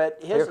crazy, but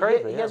here's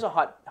a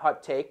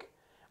hot take.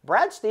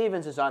 Brad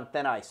Stevens is on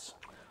thin ice.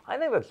 I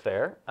think that's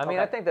fair. I mean,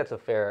 I think that's a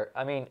fair.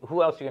 I mean,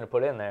 who else are you going to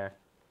put in there?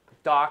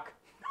 Doc.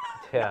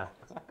 Yeah.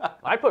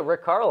 I put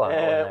Rick Carlisle in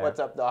there. What's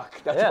up,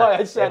 Doc? That's why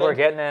I said if we're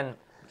getting in,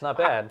 it's not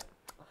bad.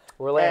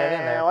 We're laying it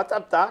in there. What's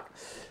up, Doc?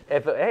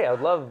 Hey,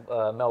 I'd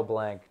love Mel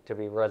Blanc to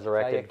be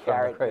resurrected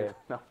from the grave.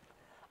 No.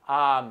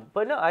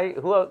 But no,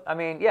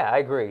 I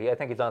agree. I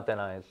think he's on thin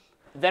ice.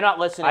 They're not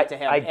listening to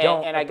him.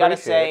 And I got to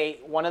say,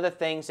 one of the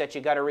things that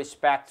you got to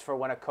respect for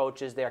when a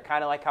coach is there,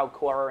 kind of like how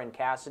Cora and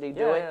Cassidy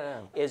do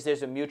is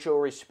there's a mutual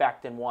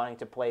respect in wanting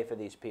to play for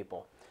these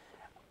people.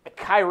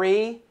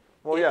 Kyrie.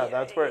 Well, yeah,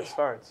 that's where it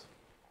starts.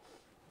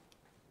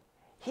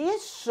 He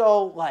is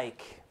so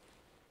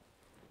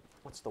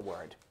what's the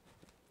word?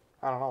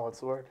 I don't know. What's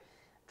the word?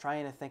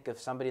 Trying to think of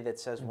somebody that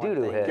says one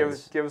Doo-doo thing.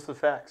 heads. Give us the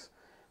facts.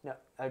 No,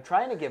 I'm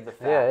trying to give the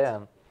fact. Yeah.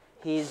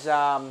 He's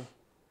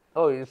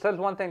Oh, he says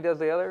one thing, does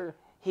the other?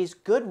 He's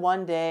good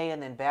one day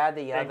and then bad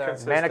the other.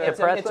 Manic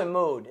depressant? It's a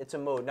mood. It's a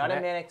mood. Not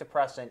a manic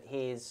depressant.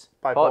 He's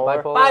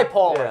bipolar.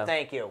 Bipolar. Yeah.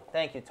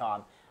 Thank you,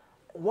 Tom.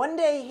 One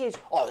day he's,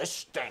 this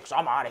stinks.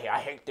 I'm out of here. I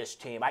hate this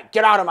team.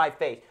 Get out of my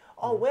face.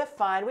 Oh, we're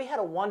fine. We had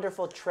a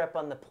wonderful trip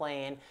on the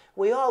plane.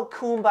 We all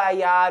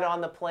kumbaya'd on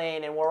the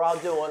plane, and we're all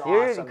doing awesome.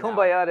 You're using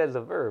kumbaya'd as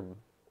a verb.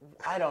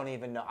 I don't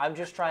even know. I'm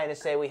just trying to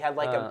say we had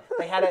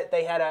they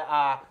had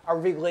a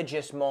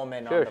religious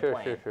moment on the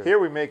plane. Sure. Here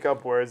we make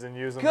up words and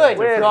use them Good in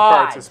different God.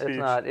 parts of speech. It's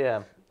not,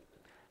 yeah.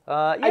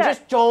 I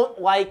just don't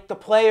like the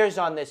players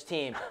on this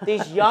team.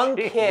 These young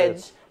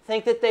kids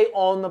think that they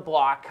own the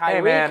block.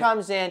 Kyrie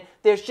comes in.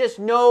 There's just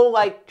no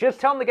Just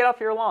tell them to get off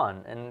your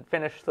lawn and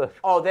finish the.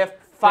 Oh, they're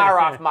far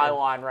off my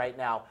lawn right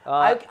now.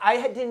 I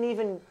didn't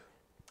even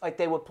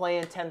they were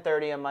playing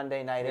 10:30 on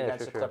Monday night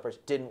against the Clippers.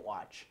 Didn't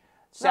watch.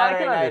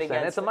 Saturday night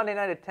against. It's a Monday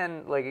night at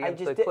 10,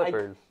 against the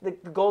Clippers. The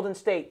Golden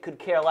State could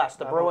care less.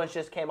 The Bruins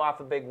just came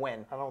off a big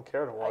win. I don't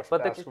care to watch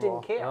but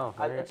basketball. they just didn't care. Oh,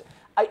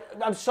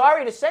 I'm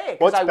sorry to say it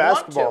because I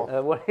basketball?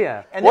 want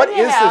to. And what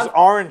is this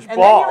orange and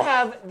ball? And then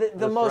you have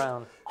the most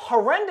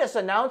horrendous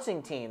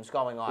announcing teams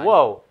going on.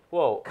 Whoa.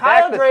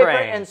 Kyle Draper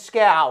and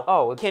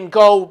Scal can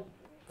go.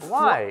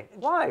 Why?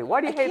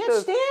 Why do you hate can't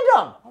those? stand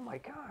them. Oh my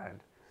God.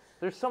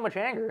 There's so much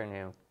anger in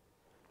you.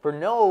 For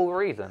no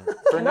reason.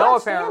 For no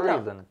apparent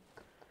reason.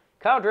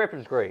 Kyle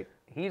Draper's great.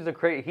 He is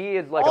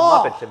like a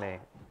Muppet to me.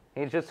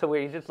 He's just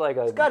like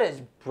a. He's got his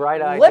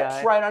bright-eyed lips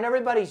guy. right on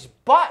everybody's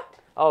butt.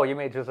 Oh, you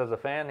mean just as a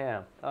fan?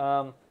 Yeah.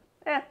 And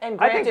I think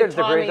granted, there's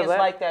Tommy degrees of is that.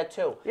 like that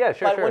too. Yeah,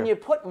 sure. But when you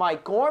put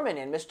Mike Gorman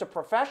in, Mr.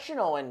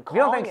 Professional, and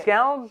You don't think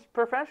Scal's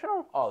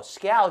professional? Oh,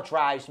 Scal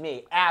drives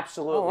me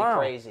absolutely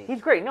crazy.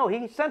 He's great. No,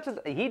 he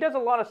does a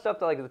lot of stuff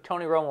that the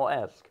Tony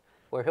Romo-esque,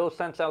 where he'll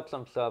sense out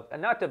some stuff, and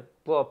not to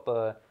blow up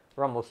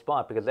Romo's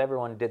spot because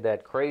everyone did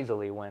that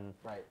crazily when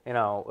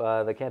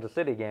the Kansas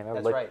City game.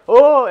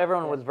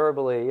 Everyone was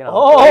verbally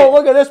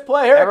look at this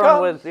play. Here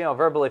everyone was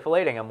verbally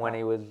filleting him when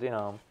he was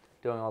doing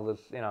all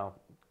this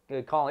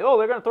calling. Oh,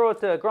 they're going to throw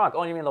it to Gronk.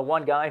 Oh, you mean the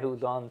one guy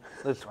who's on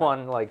this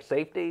one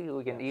safety who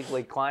we can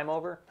easily climb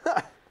over?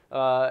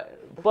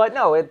 But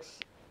no, it's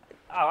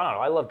I don't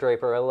know. I love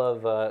Draper. I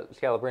love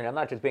Scalabrine. I'm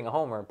not just being a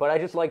homer, but I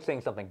just like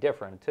seeing something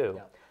different too.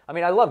 Yeah. I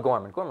mean, I love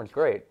Gorman. Gorman's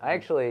great. I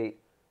actually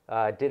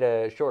did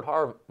a short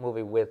horror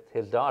movie with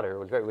his daughter. It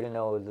was great. We didn't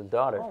know it was his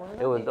daughter. Oh,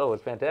 really? It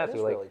was fantastic.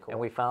 Really cool. And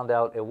we found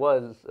out it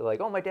was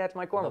my dad's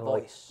Mike Gorman. The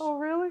voice. Oh,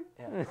 really?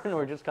 Yeah. And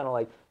we're just kind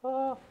of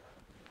oh.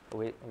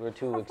 We're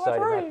too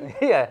excited.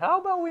 Yeah, how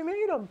about we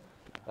meet him?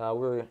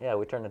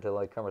 We turned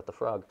into Kermit the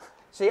Frog.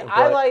 See,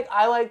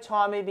 I like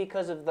Tommy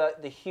because of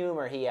the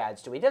humor he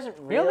adds to it. He doesn't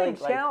really. You think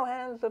Scal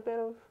has a bit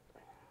of?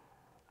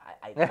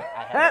 I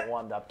haven't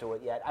warmed up to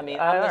it yet. I mean,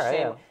 I'm the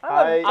same.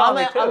 Yeah.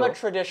 I'm a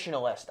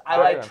traditionalist. I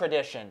like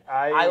tradition.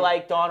 I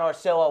like Don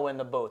Orsillo in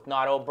the booth,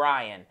 not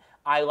O'Brien.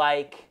 I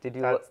like.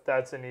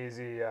 That's an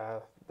easy. I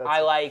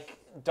like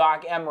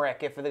Doc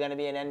Emmerich if they're going to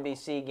be an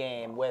NBC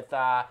game with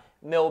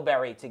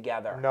Milbury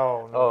together.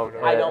 No.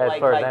 I don't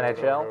like Mike.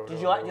 NHL? Do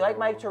you like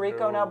Mike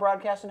Tirico now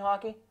broadcasting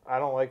hockey? I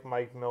don't like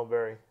Mike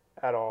Milbury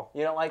at all.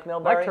 You don't like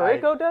Milbury? Mike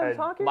Tirico does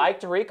hockey? Mike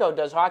Tirico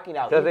does hockey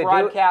now. Does he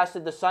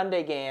broadcasted the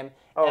Sunday game,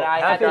 and I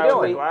had to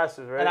tweet.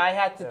 Glasses, right? And I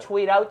had to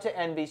tweet out to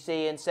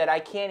NBC and said, "I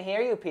can't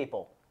hear you,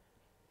 people."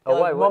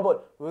 Oh, why?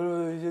 Mumbled,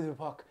 the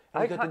puck.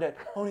 He got the net.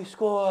 Oh, he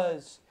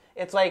scores.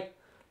 It's like,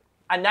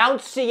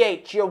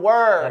 enunciate your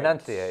words.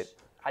 Enunciate.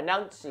 There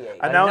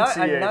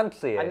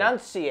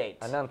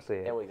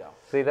we go.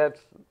 See,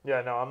 that's.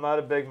 Yeah, no, I'm not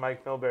a big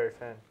Mike Milbury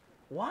fan.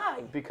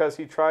 Why? Because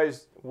he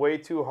tries way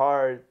too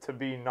hard to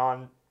be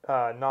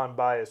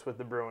non-biased with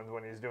the Bruins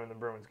when he's doing the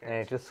Bruins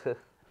games.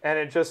 And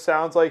it just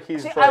sounds like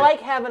he's. I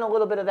like having a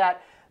little bit of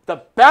that.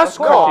 The best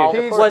call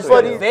was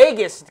the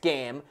Vegas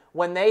game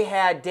when they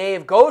had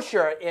Dave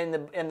Gosher in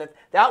the.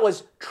 That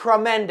was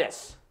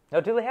tremendous. No,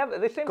 do they have?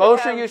 They seem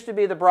Gosher used to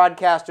be the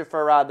broadcaster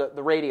for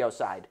the radio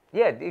side.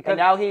 Yeah, and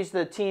now he's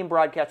the team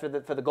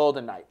broadcaster for the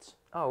Golden Knights.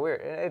 Oh,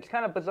 weird. It's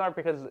kind of bizarre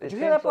because Did you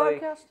hear that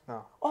broadcast?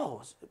 No.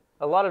 Oh.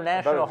 A lot of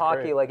national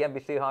hockey, great. like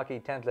NBC hockey,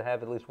 tends to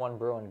have at least one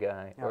Bruin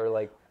guy, or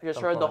I just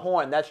heard the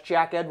horn. That's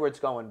Jack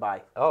Edwards going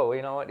by. Oh,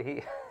 you know what?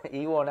 He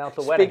will announce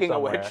a wedding Speaking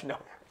somewhere. of which, no.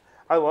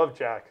 I love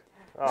Jack.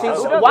 See,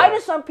 why do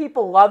some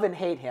people love and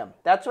hate him?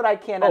 That's what I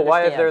can't understand.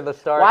 Why is there the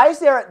start? Why is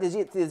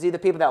he the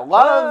people that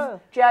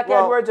love Jack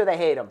Edwards or they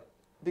hate him?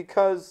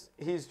 Because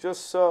he's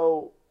just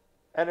so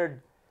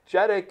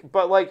energetic,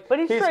 but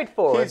he's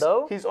straightforward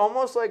though. He's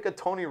almost like a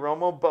Tony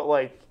Romo, but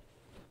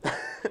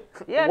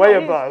yeah, way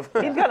above.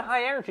 He's got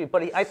high energy,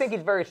 but I think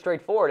he's very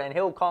straightforward, and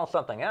he'll call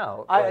something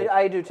out.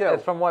 I do too.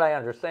 From what I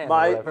understand.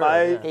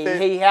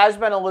 He has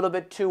been a little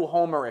bit too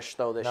homerish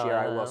though this year.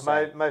 I will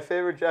say. My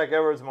favorite Jack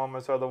Edwards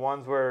moments are the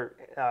ones where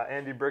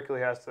Andy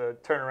Brickley has to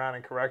turn around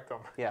and correct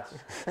them. Yes,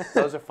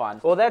 those are fun.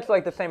 Well, that's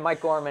like the same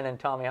Mike Gorman and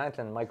Tommy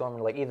Heinsohn. Mike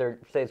Gorman either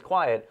stays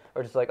quiet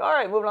or just all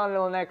right, moving on to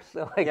the next.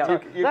 You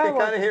can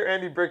kind of hear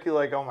Andy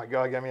Brickley oh my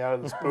God, get me out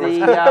of this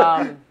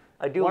booth.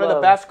 One of the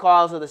best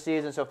calls of the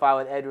season so far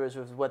with Edwards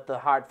was with the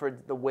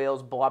the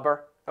Wales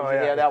blubber. Did you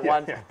hear that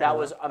one? That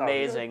was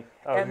amazing.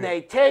 And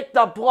they take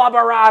the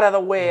blubber out of the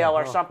whale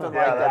or something like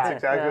that. Yeah, that's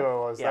exactly what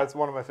it was. That's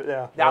one of my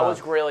favorite. That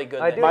was really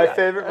good. My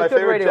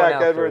favorite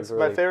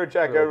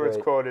Jack Edwards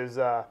quote is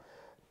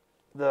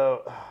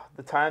the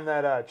time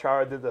that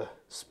Chara did the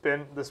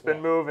spin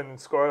move and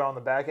scored on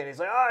the back end. He's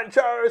like,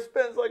 Chara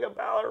spins like a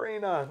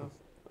ballerina.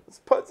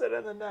 Puts it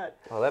in the net.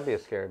 Oh, that'd be a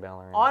scary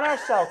ballerina. On our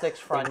Celtics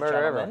front,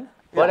 gentlemen.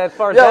 But as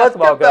far as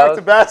basketball goes, let's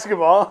get back to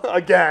basketball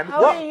again.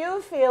 How do you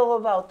feel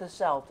about the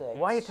Celtics?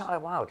 Why are you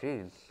talking? Wow,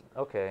 jeez.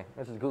 Okay,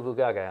 this is Goo Goo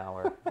Gaga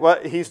hour. Well,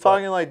 he's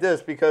talking like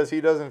this because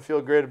he doesn't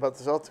feel great about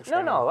the Celtics.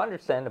 No,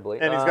 understandably.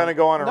 And he's going to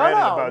go on a rant in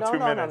about 2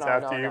 minutes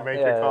after you make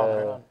your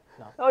comment.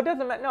 No, it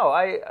doesn't matter. No,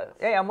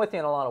 I'm with you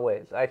in a lot of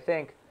ways. I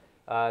think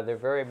they're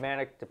very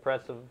manic,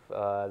 depressive.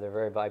 They're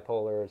very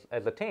bipolar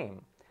as a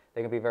team.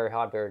 They can be very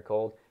hot, very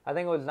cold. I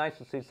think it was nice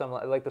to see some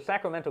like the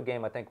Sacramento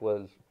game. I think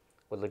was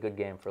a good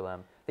game for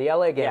them. The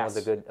LA game was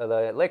a good.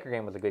 The Laker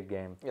game was a good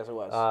game. Yes, it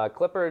was.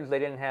 Clippers, they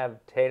didn't have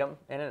Tatum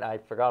in it. I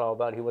forgot all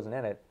about it. He wasn't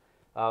in it.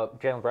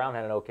 Jaylen Brown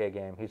had an okay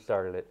game. He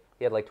started it.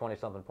 He had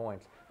 20-something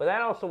points. But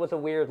that also was a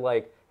weird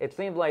it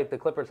seemed like the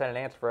Clippers had an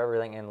answer for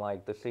everything, and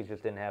the Sea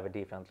just didn't have a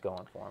defense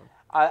going for them.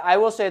 I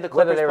will say the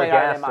Clippers played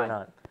out of their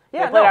mind.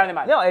 Yeah, they played out of their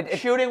mind. No,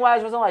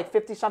 shooting-wise, wasn't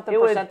 50-something% they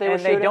were shooting. And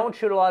they don't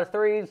shoot a lot of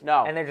threes.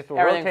 No. And they're just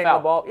rotating the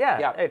ball.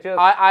 Yeah.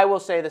 I will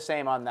say the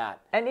same on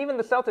that. And even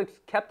the Celtics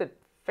kept it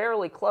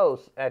fairly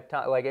close at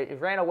times. It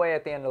ran away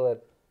at the end of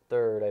the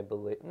third, I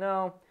believe.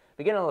 No,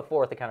 beginning of the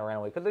fourth, it kind of ran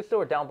away because they still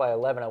were down by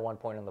 11 at one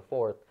point in the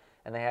fourth,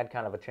 and they had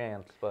kind of a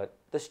chance. But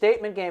the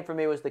statement game for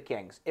me was the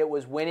Kings. It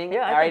was winning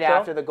right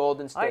after the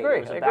Golden State. I agree.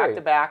 It was a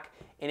back-to-back,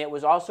 and it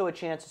was also a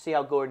chance to see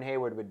how Gordon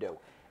Hayward would do.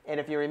 And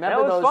if you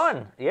remember that was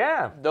fun.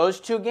 Yeah. Those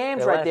 2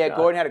 games right there,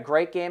 Gordon had a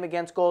great game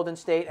against Golden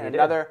State and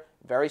another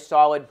very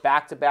solid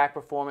back-to-back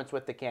performance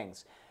with the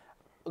Kings.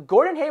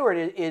 Gordon Hayward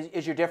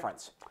is your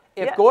difference.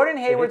 If Gordon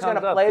Hayward's going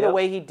to play the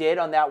way he did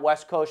on that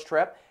West Coast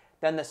trip,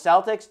 then the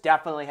Celtics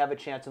definitely have a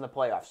chance in the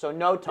playoffs. So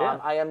no, Tom,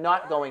 I am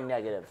not going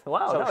negative.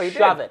 Wow, so he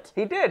shove did. it.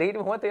 He did. He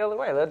went the other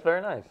way. That's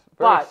very nice.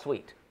 Very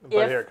sweet.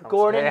 If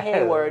Gordon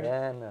Hayward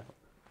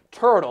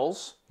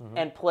turtles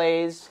and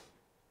plays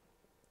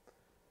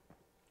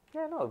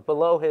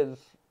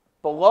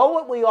below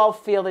what we all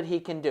feel that he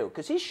can do,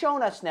 because he's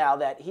shown us now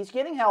that he's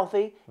getting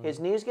healthy, his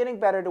knee's getting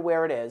better to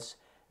where it is,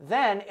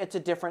 then it's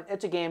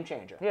a game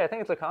changer. Yeah, I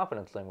think it's a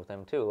confidence thing with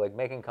him too,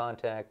 making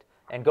contact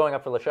and going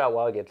up for the shot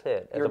while he gets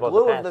hit. Your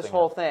glue of this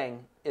whole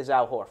thing is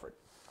Al Horford.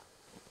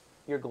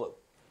 Your glue.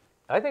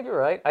 I think you're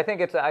right. I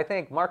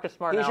think Marcus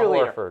Smart and Al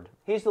Horford.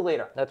 He's the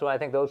leader. That's why I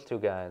think those 2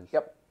 guys.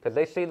 Yep. Because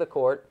they see the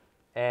court,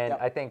 and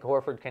I think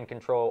Horford can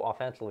control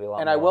offensively a lot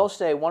more. And I will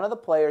say, one of the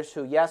players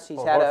who, yes, he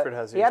had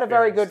a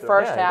very good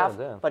first half,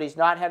 but he's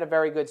not had a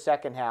very good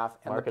second half.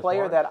 And the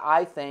player that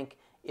I think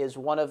is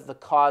one of the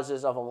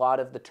causes of a lot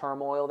of the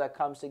turmoil that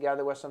comes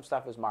together with some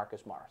stuff is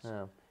Marcus Morris.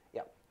 Yeah.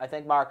 I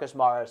think Marcus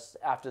Morris,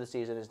 after the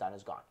season is done,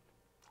 is gone.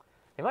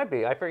 He might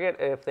be. I forget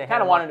if they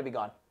kind of want him to be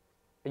gone.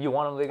 You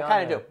want him to be gone? I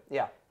kind of do,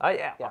 yeah.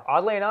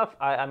 Oddly enough,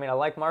 I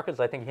like Marcus.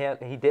 I think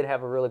he did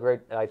have a really great,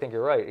 I think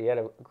you're right, he had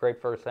a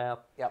great first half.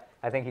 Yep.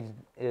 I think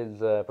his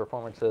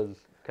performance has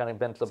kind of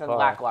been subpar.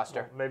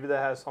 Lackluster. Well, maybe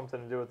that has something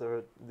to do with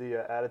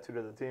the attitude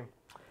of the team.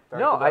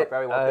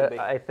 Very well could be.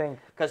 I think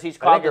because he's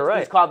called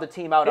the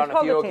team out on a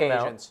few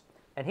occasions,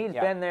 and he's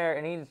been there,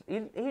 and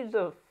he's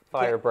a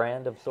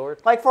firebrand of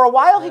sorts. For a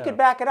while, he could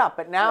back it up,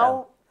 but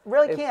now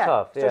really it's can't.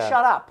 Tough, so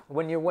shut up.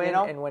 When you win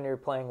and when you're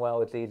playing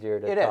well, it's easier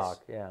to talk.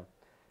 Yeah.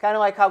 Kind of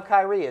like how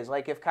Kyrie is.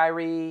 If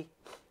Kyrie,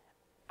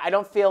 I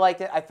don't feel like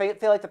that. I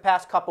feel like the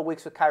past couple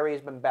weeks with Kyrie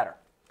has been better.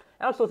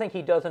 I also think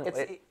he doesn't.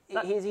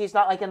 He's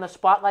not in the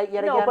spotlight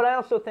yet. No, but I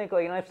also think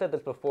and I've said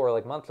this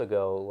before, months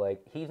ago.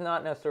 He's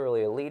not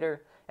necessarily a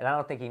leader. And I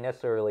don't think he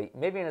necessarily,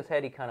 maybe in his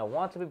head he kind of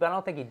wants to be, but I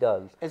don't think he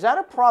does. Is that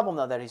a problem,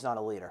 though, that he's not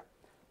a leader?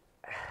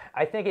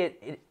 I think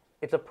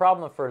it's a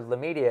problem for the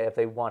media if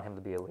they want him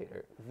to be a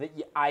leader.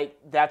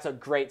 That's a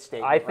great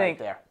statement right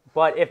there.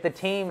 But if the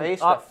team... Face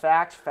the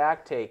facts,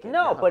 fact-taking.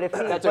 No, but if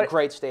that's a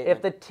great statement.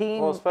 If the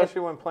team... Well, especially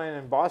when playing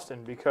in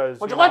Boston, because...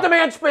 Would you let the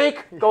man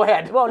speak? Go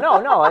ahead. Well,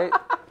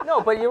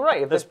 no, but you're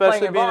right. If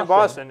especially being in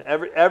Boston,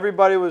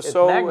 everybody was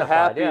so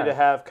happy to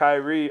have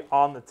Kyrie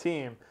on the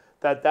team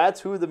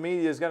that's who the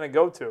media is going to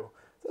go to.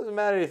 It doesn't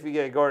matter if you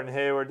get Gordon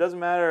Hayward. It doesn't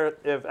matter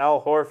if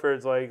Al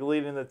Horford's like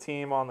leading the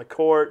team on the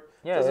court.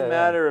 It doesn't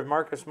matter if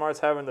Marcus Smart's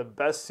having the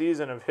best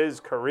season of his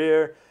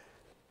career.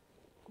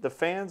 The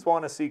fans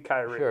want to see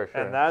Kyrie,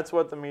 and that's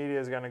what the media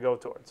is going to go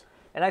towards.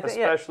 And I think,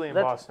 especially in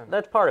Boston.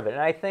 That's part of it.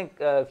 And I think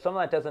some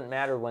of that doesn't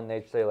matter when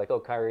they say, like, oh,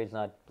 Kyrie's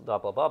not blah,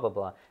 blah, blah, blah,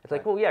 blah. It's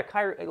like, well, yeah,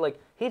 Kyrie, like,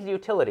 he's a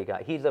utility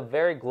guy. He's a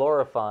very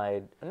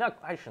glorified,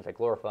 I shouldn't say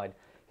glorified.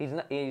 He's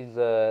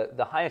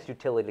the highest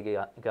utility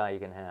guy you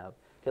can have.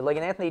 Like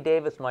an Anthony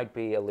Davis might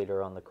be a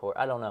leader on the court.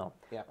 I don't know.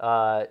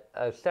 Yeah.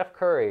 Steph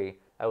Curry,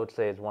 I would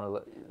say, is one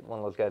of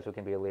those guys who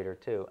can be a leader,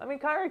 too. I mean,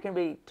 Kyrie can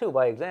be, too,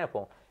 by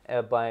example,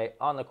 by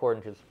on the court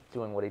and just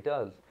doing what he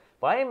does.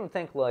 But I even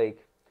think,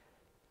 like,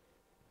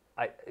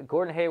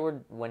 Gordon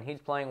Hayward, when he's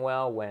playing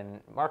well, when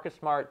Marcus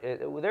Smart,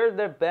 they're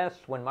their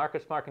best when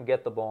Marcus Smart can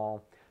get the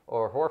ball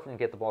or Horford can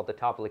get the ball at the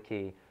top of the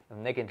key,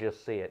 and they can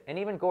just see it. And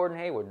even Gordon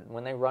Hayward,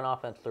 when they run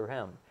offense through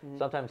him,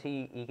 sometimes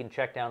he can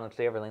check down and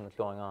see everything that's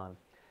going on.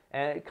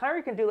 And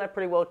Kyrie can do that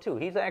pretty well, too.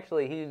 He's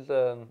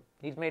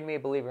made me a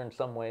believer in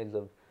some ways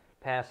of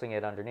passing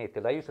it underneath,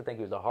 because I used to think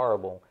he was a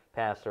horrible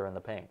passer in the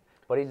paint.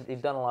 But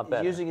he's done a lot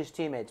better. He's using his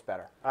teammates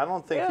better. I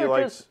don't think he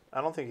likes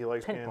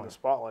being in the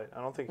spotlight. I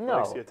don't think he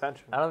likes the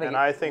attention.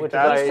 I think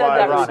that's why said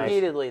that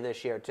repeatedly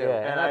this year too.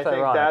 Yeah, and I think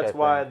that's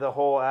why the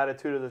whole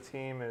attitude of the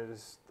team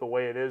is the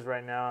way it is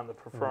right now, and the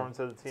performance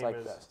of the team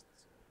is.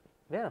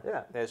 Yeah.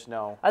 There's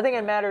no. I think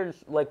it matters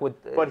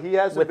But he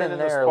hasn't been in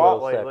the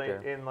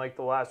spotlight in like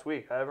the last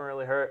week. I haven't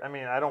really heard. I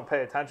mean, I don't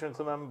pay attention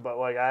to them, but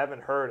like I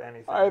haven't heard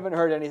anything. I haven't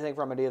heard anything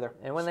from it either.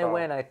 And when they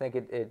win, I think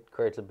it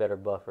creates a better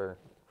buffer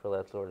for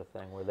that sort of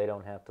thing, where they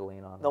don't have to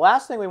lean on them. The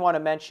last thing we want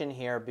to mention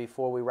here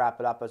before we wrap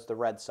it up is the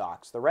Red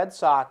Sox. The Red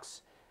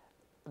Sox,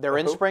 they're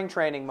in spring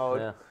training mode.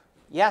 Yeah.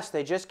 Yes,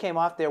 they just came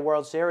off their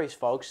World Series,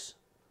 folks.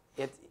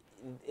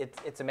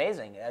 It's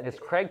amazing. Is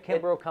Craig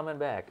Kimbrough coming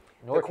back?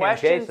 NORCAM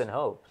Jason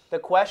hopes. The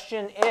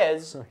question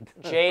is,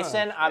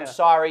 Jason, I'm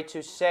sorry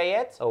to say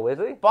it. Oh, is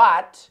he?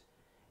 But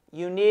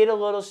you need a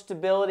little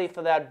stability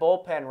for that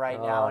bullpen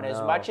right now. And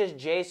as much as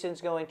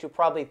Jason's going to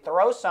probably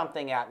throw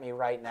something at me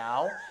right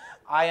now,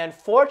 I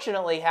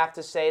unfortunately have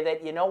to say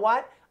that, you know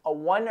what? A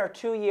 1 or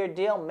 2 year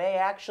deal may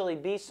actually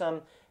be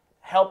some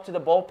help to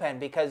the bullpen,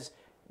 because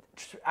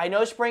I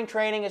know spring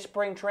training is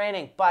spring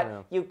training,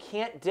 but you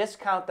can't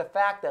discount the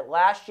fact that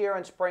last year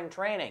in spring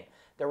training,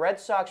 the Red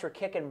Sox were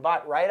kicking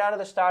butt right out of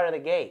the start of the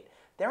gate.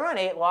 They're on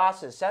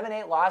 7,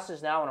 8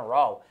 losses now in a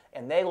row,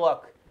 and they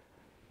look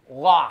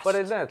lost. But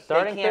isn't it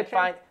starting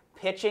pitching?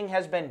 Pitching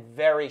has been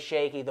very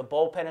shaky. The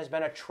bullpen has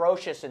been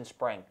atrocious in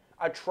spring.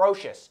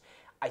 Atrocious.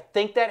 I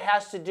think that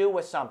has to do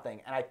with something,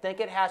 and I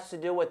think it has to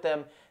do with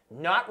them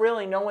not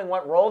really knowing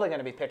what role they're going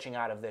to be pitching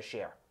out of this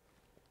year.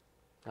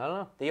 I don't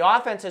know. The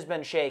offense has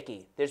been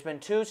shaky. There's been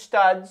 2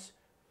 studs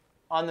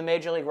on the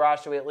Major League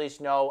roster we at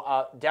least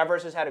know.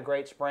 Devers has had a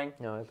great spring.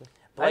 No, is it?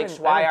 Blake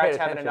Swiart's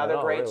having another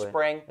great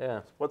spring.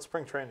 Yeah. What's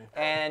spring training?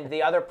 And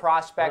the other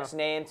prospect's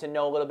name to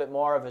know a little bit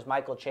more of is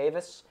Michael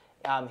Chavis.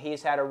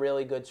 He's had a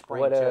really good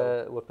spring,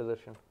 too. What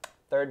position?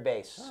 They're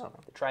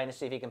trying to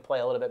see if he can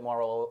play a little bit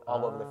more all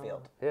over the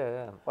field.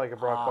 Yeah. Like a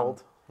Brock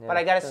Holt. Yeah. But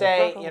I got to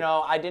say,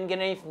 I didn't get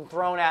anything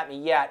thrown at me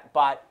yet.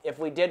 But if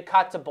we did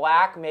cut to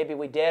black, maybe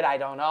we did. I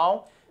don't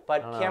know.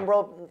 But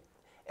Kimbrel,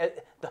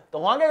 the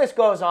longer this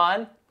goes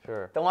on,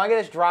 the longer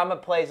this drama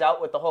plays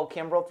out with the whole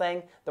Kimbrel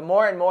thing, the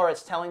more and more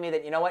it's telling me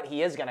that, you know what,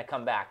 he is going to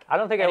come back. I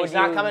don't think he's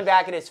not coming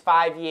back at his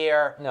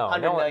 5-year,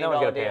 $100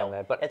 million deal.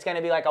 That, but it's going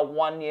to be like a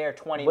 1-year,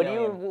 $20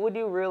 million. Would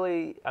you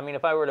really? I mean,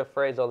 if I were to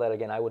phrase all that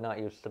again, I would not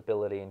use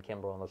stability and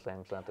Kimbrel in the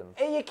same sentence.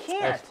 You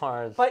can't.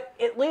 But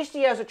at least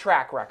he has a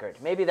track record.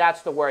 Maybe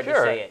that's the word to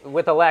say it.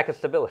 With a lack of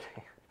stability.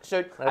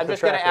 So I'm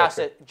just going to ask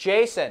it,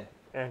 Jason.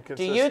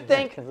 Do you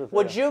think,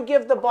 would you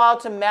give the ball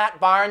to Matt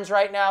Barnes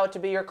right now to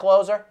be your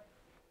closer?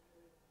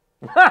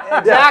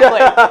 Exactly.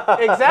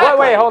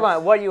 Wait, hold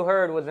on. What you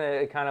heard was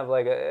kind of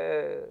like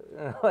a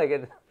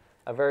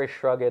very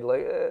shrugged,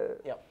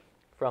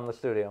 from the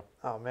studio.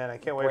 Oh man, I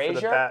can't wait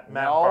for the Matt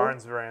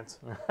Barnes rants.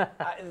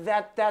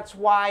 That's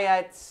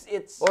why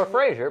it's. Or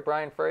Frazier,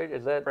 Brian Frazier.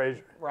 Is that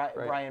Frazier?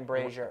 Brian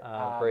Frazier.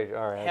 Frazier.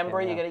 All right.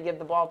 Hembree, you got to give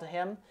the ball to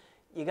him.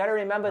 You got to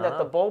remember that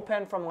the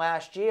bullpen from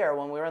last year,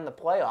 when we were in the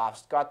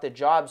playoffs, got the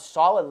job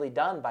solidly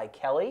done by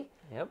Kelly.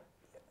 Yep.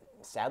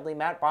 Sadly,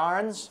 Matt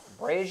Barnes,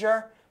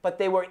 Frazier, but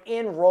they were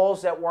in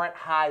roles that weren't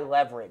high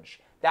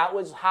leverage. That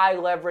was high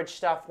leverage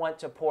stuff went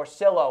to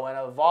Porcello and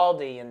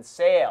Evaldi and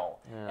Sale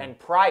and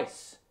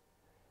Price.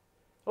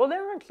 Well, they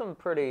were in some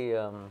pretty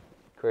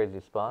crazy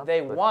spots.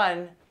 They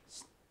won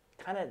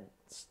kind of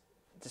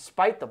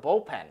despite the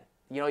bullpen.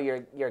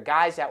 Your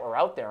guys that were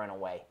out there in a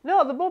way.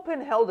 No, the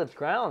bullpen held its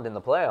ground in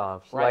the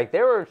playoffs. Right. Like,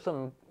 there were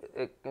some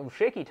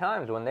shaky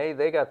times when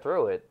they got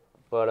through it.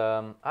 But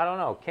I don't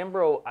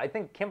know. I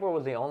think Kimbrel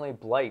was the only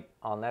blight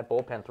on that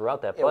bullpen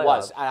throughout that playoffs. It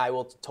was, and I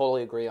will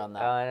totally agree on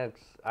that.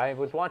 I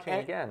was watching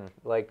again.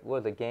 Like,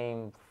 what was it,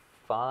 game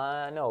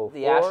 5? No, 4?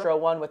 The Astro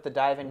one with the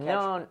diving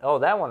catch? No,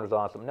 that one was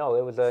awesome. No,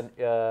 it was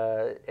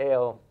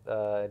AL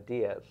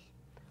Diaz.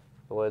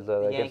 was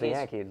against the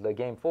Yankees, the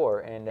Game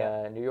 4 in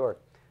New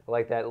York.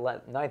 Like that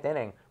ninth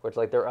inning, where it's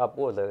like they're up,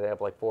 what was it? They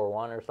up like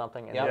 4-1 or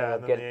something. And yeah,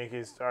 and then the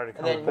Yankees started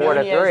coming. And then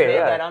Nunez made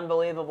that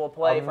unbelievable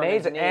play from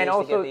his knees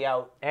to get the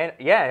out. And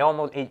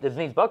his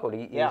knees buckled.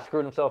 He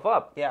screwed himself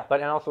up. Yeah. But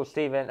and also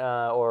Steven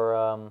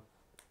the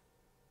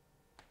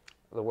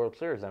World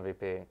Series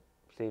MVP.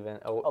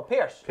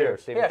 Pierce.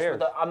 Pierce with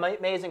the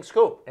amazing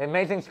scoop.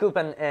 Amazing scoop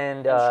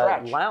and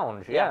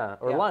lounge,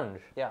 or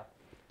lunge. Yeah,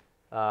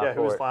 he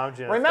was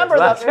lounging. Remember,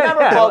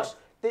 folks,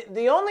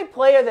 the only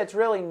player that's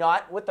really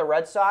not with the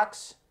Red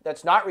Sox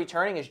that's not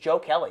returning is Joe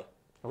Kelly.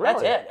 Really?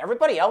 That's it.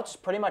 Everybody else is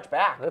pretty much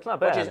back. That's not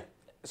bad. Which is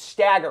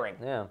staggering.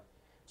 Yeah.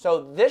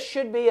 So this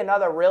should be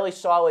another really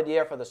solid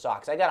year for the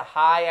Sox. I got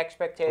high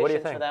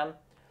expectations for them.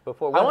 I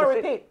want to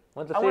repeat.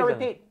 When's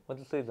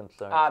the season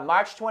start?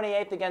 March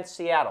 28th against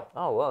Seattle.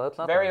 Oh, well, that's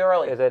not very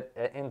early. Is it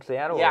in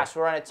Seattle? Yes,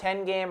 we're on a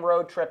 10-game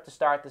road trip to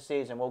start the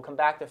season. We'll come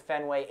back to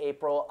Fenway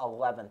April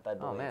 11th, I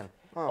believe. Oh, man.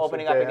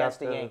 Opening up against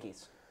the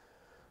Yankees.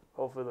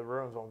 Hopefully the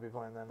Bruins won't be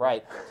playing then.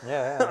 Right.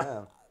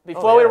 Yeah.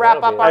 Before we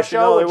wrap up our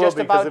show, we're just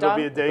about done.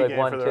 It'll be a day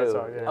game for the Red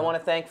Sox. I want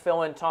to thank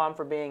Phil and Tom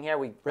for being here.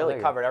 We really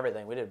covered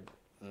everything. We did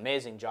an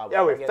amazing job.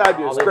 Yeah, we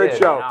fabulous. Great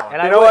show.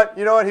 And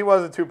you know what? He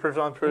wasn't too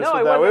presumptuous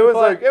with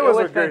that. It was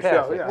a great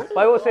show. Yeah. But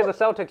I will say the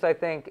Celtics, I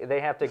think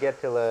they have to get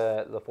to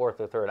the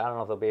fourth or third. I don't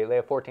know if they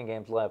have 14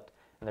 games left,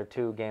 and they're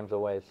 2 games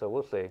away, so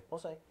we'll see.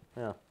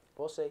 Yeah.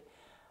 We'll see.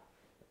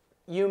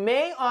 You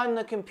may on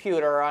the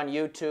computer, or on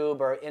YouTube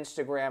or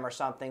Instagram or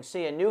something,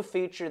 see a new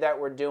feature that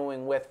we're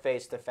doing with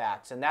Face the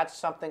Facts, and that's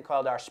something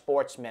called our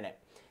Sports Minute.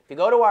 If you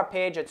go to our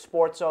page at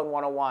Sports Zone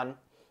 101,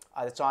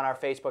 it's on our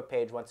Facebook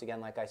page, once again,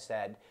 like I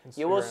said,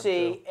 you will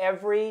see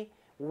every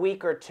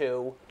week or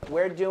two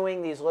we're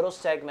doing these little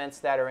segments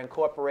that are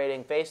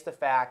incorporating Face the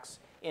Facts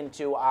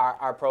into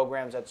our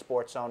programs at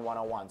Sports Zone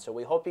 101. So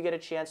we hope you get a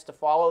chance to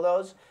follow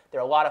those.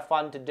 They're a lot of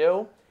fun to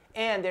do.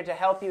 And they're to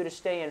help you to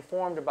stay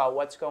informed about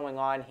what's going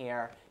on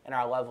here in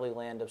our lovely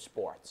land of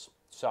sports.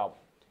 So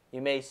you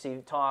may see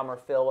Tom or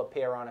Phil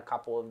appear on a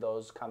couple of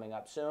those coming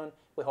up soon.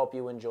 We hope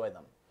you enjoy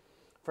them.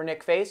 For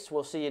Nick Face,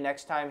 we'll see you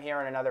next time here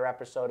on another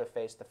episode of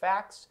Face the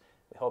Facts.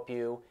 We hope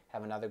you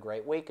have another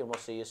great week, and we'll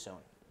see you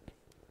soon.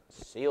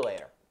 See you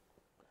later.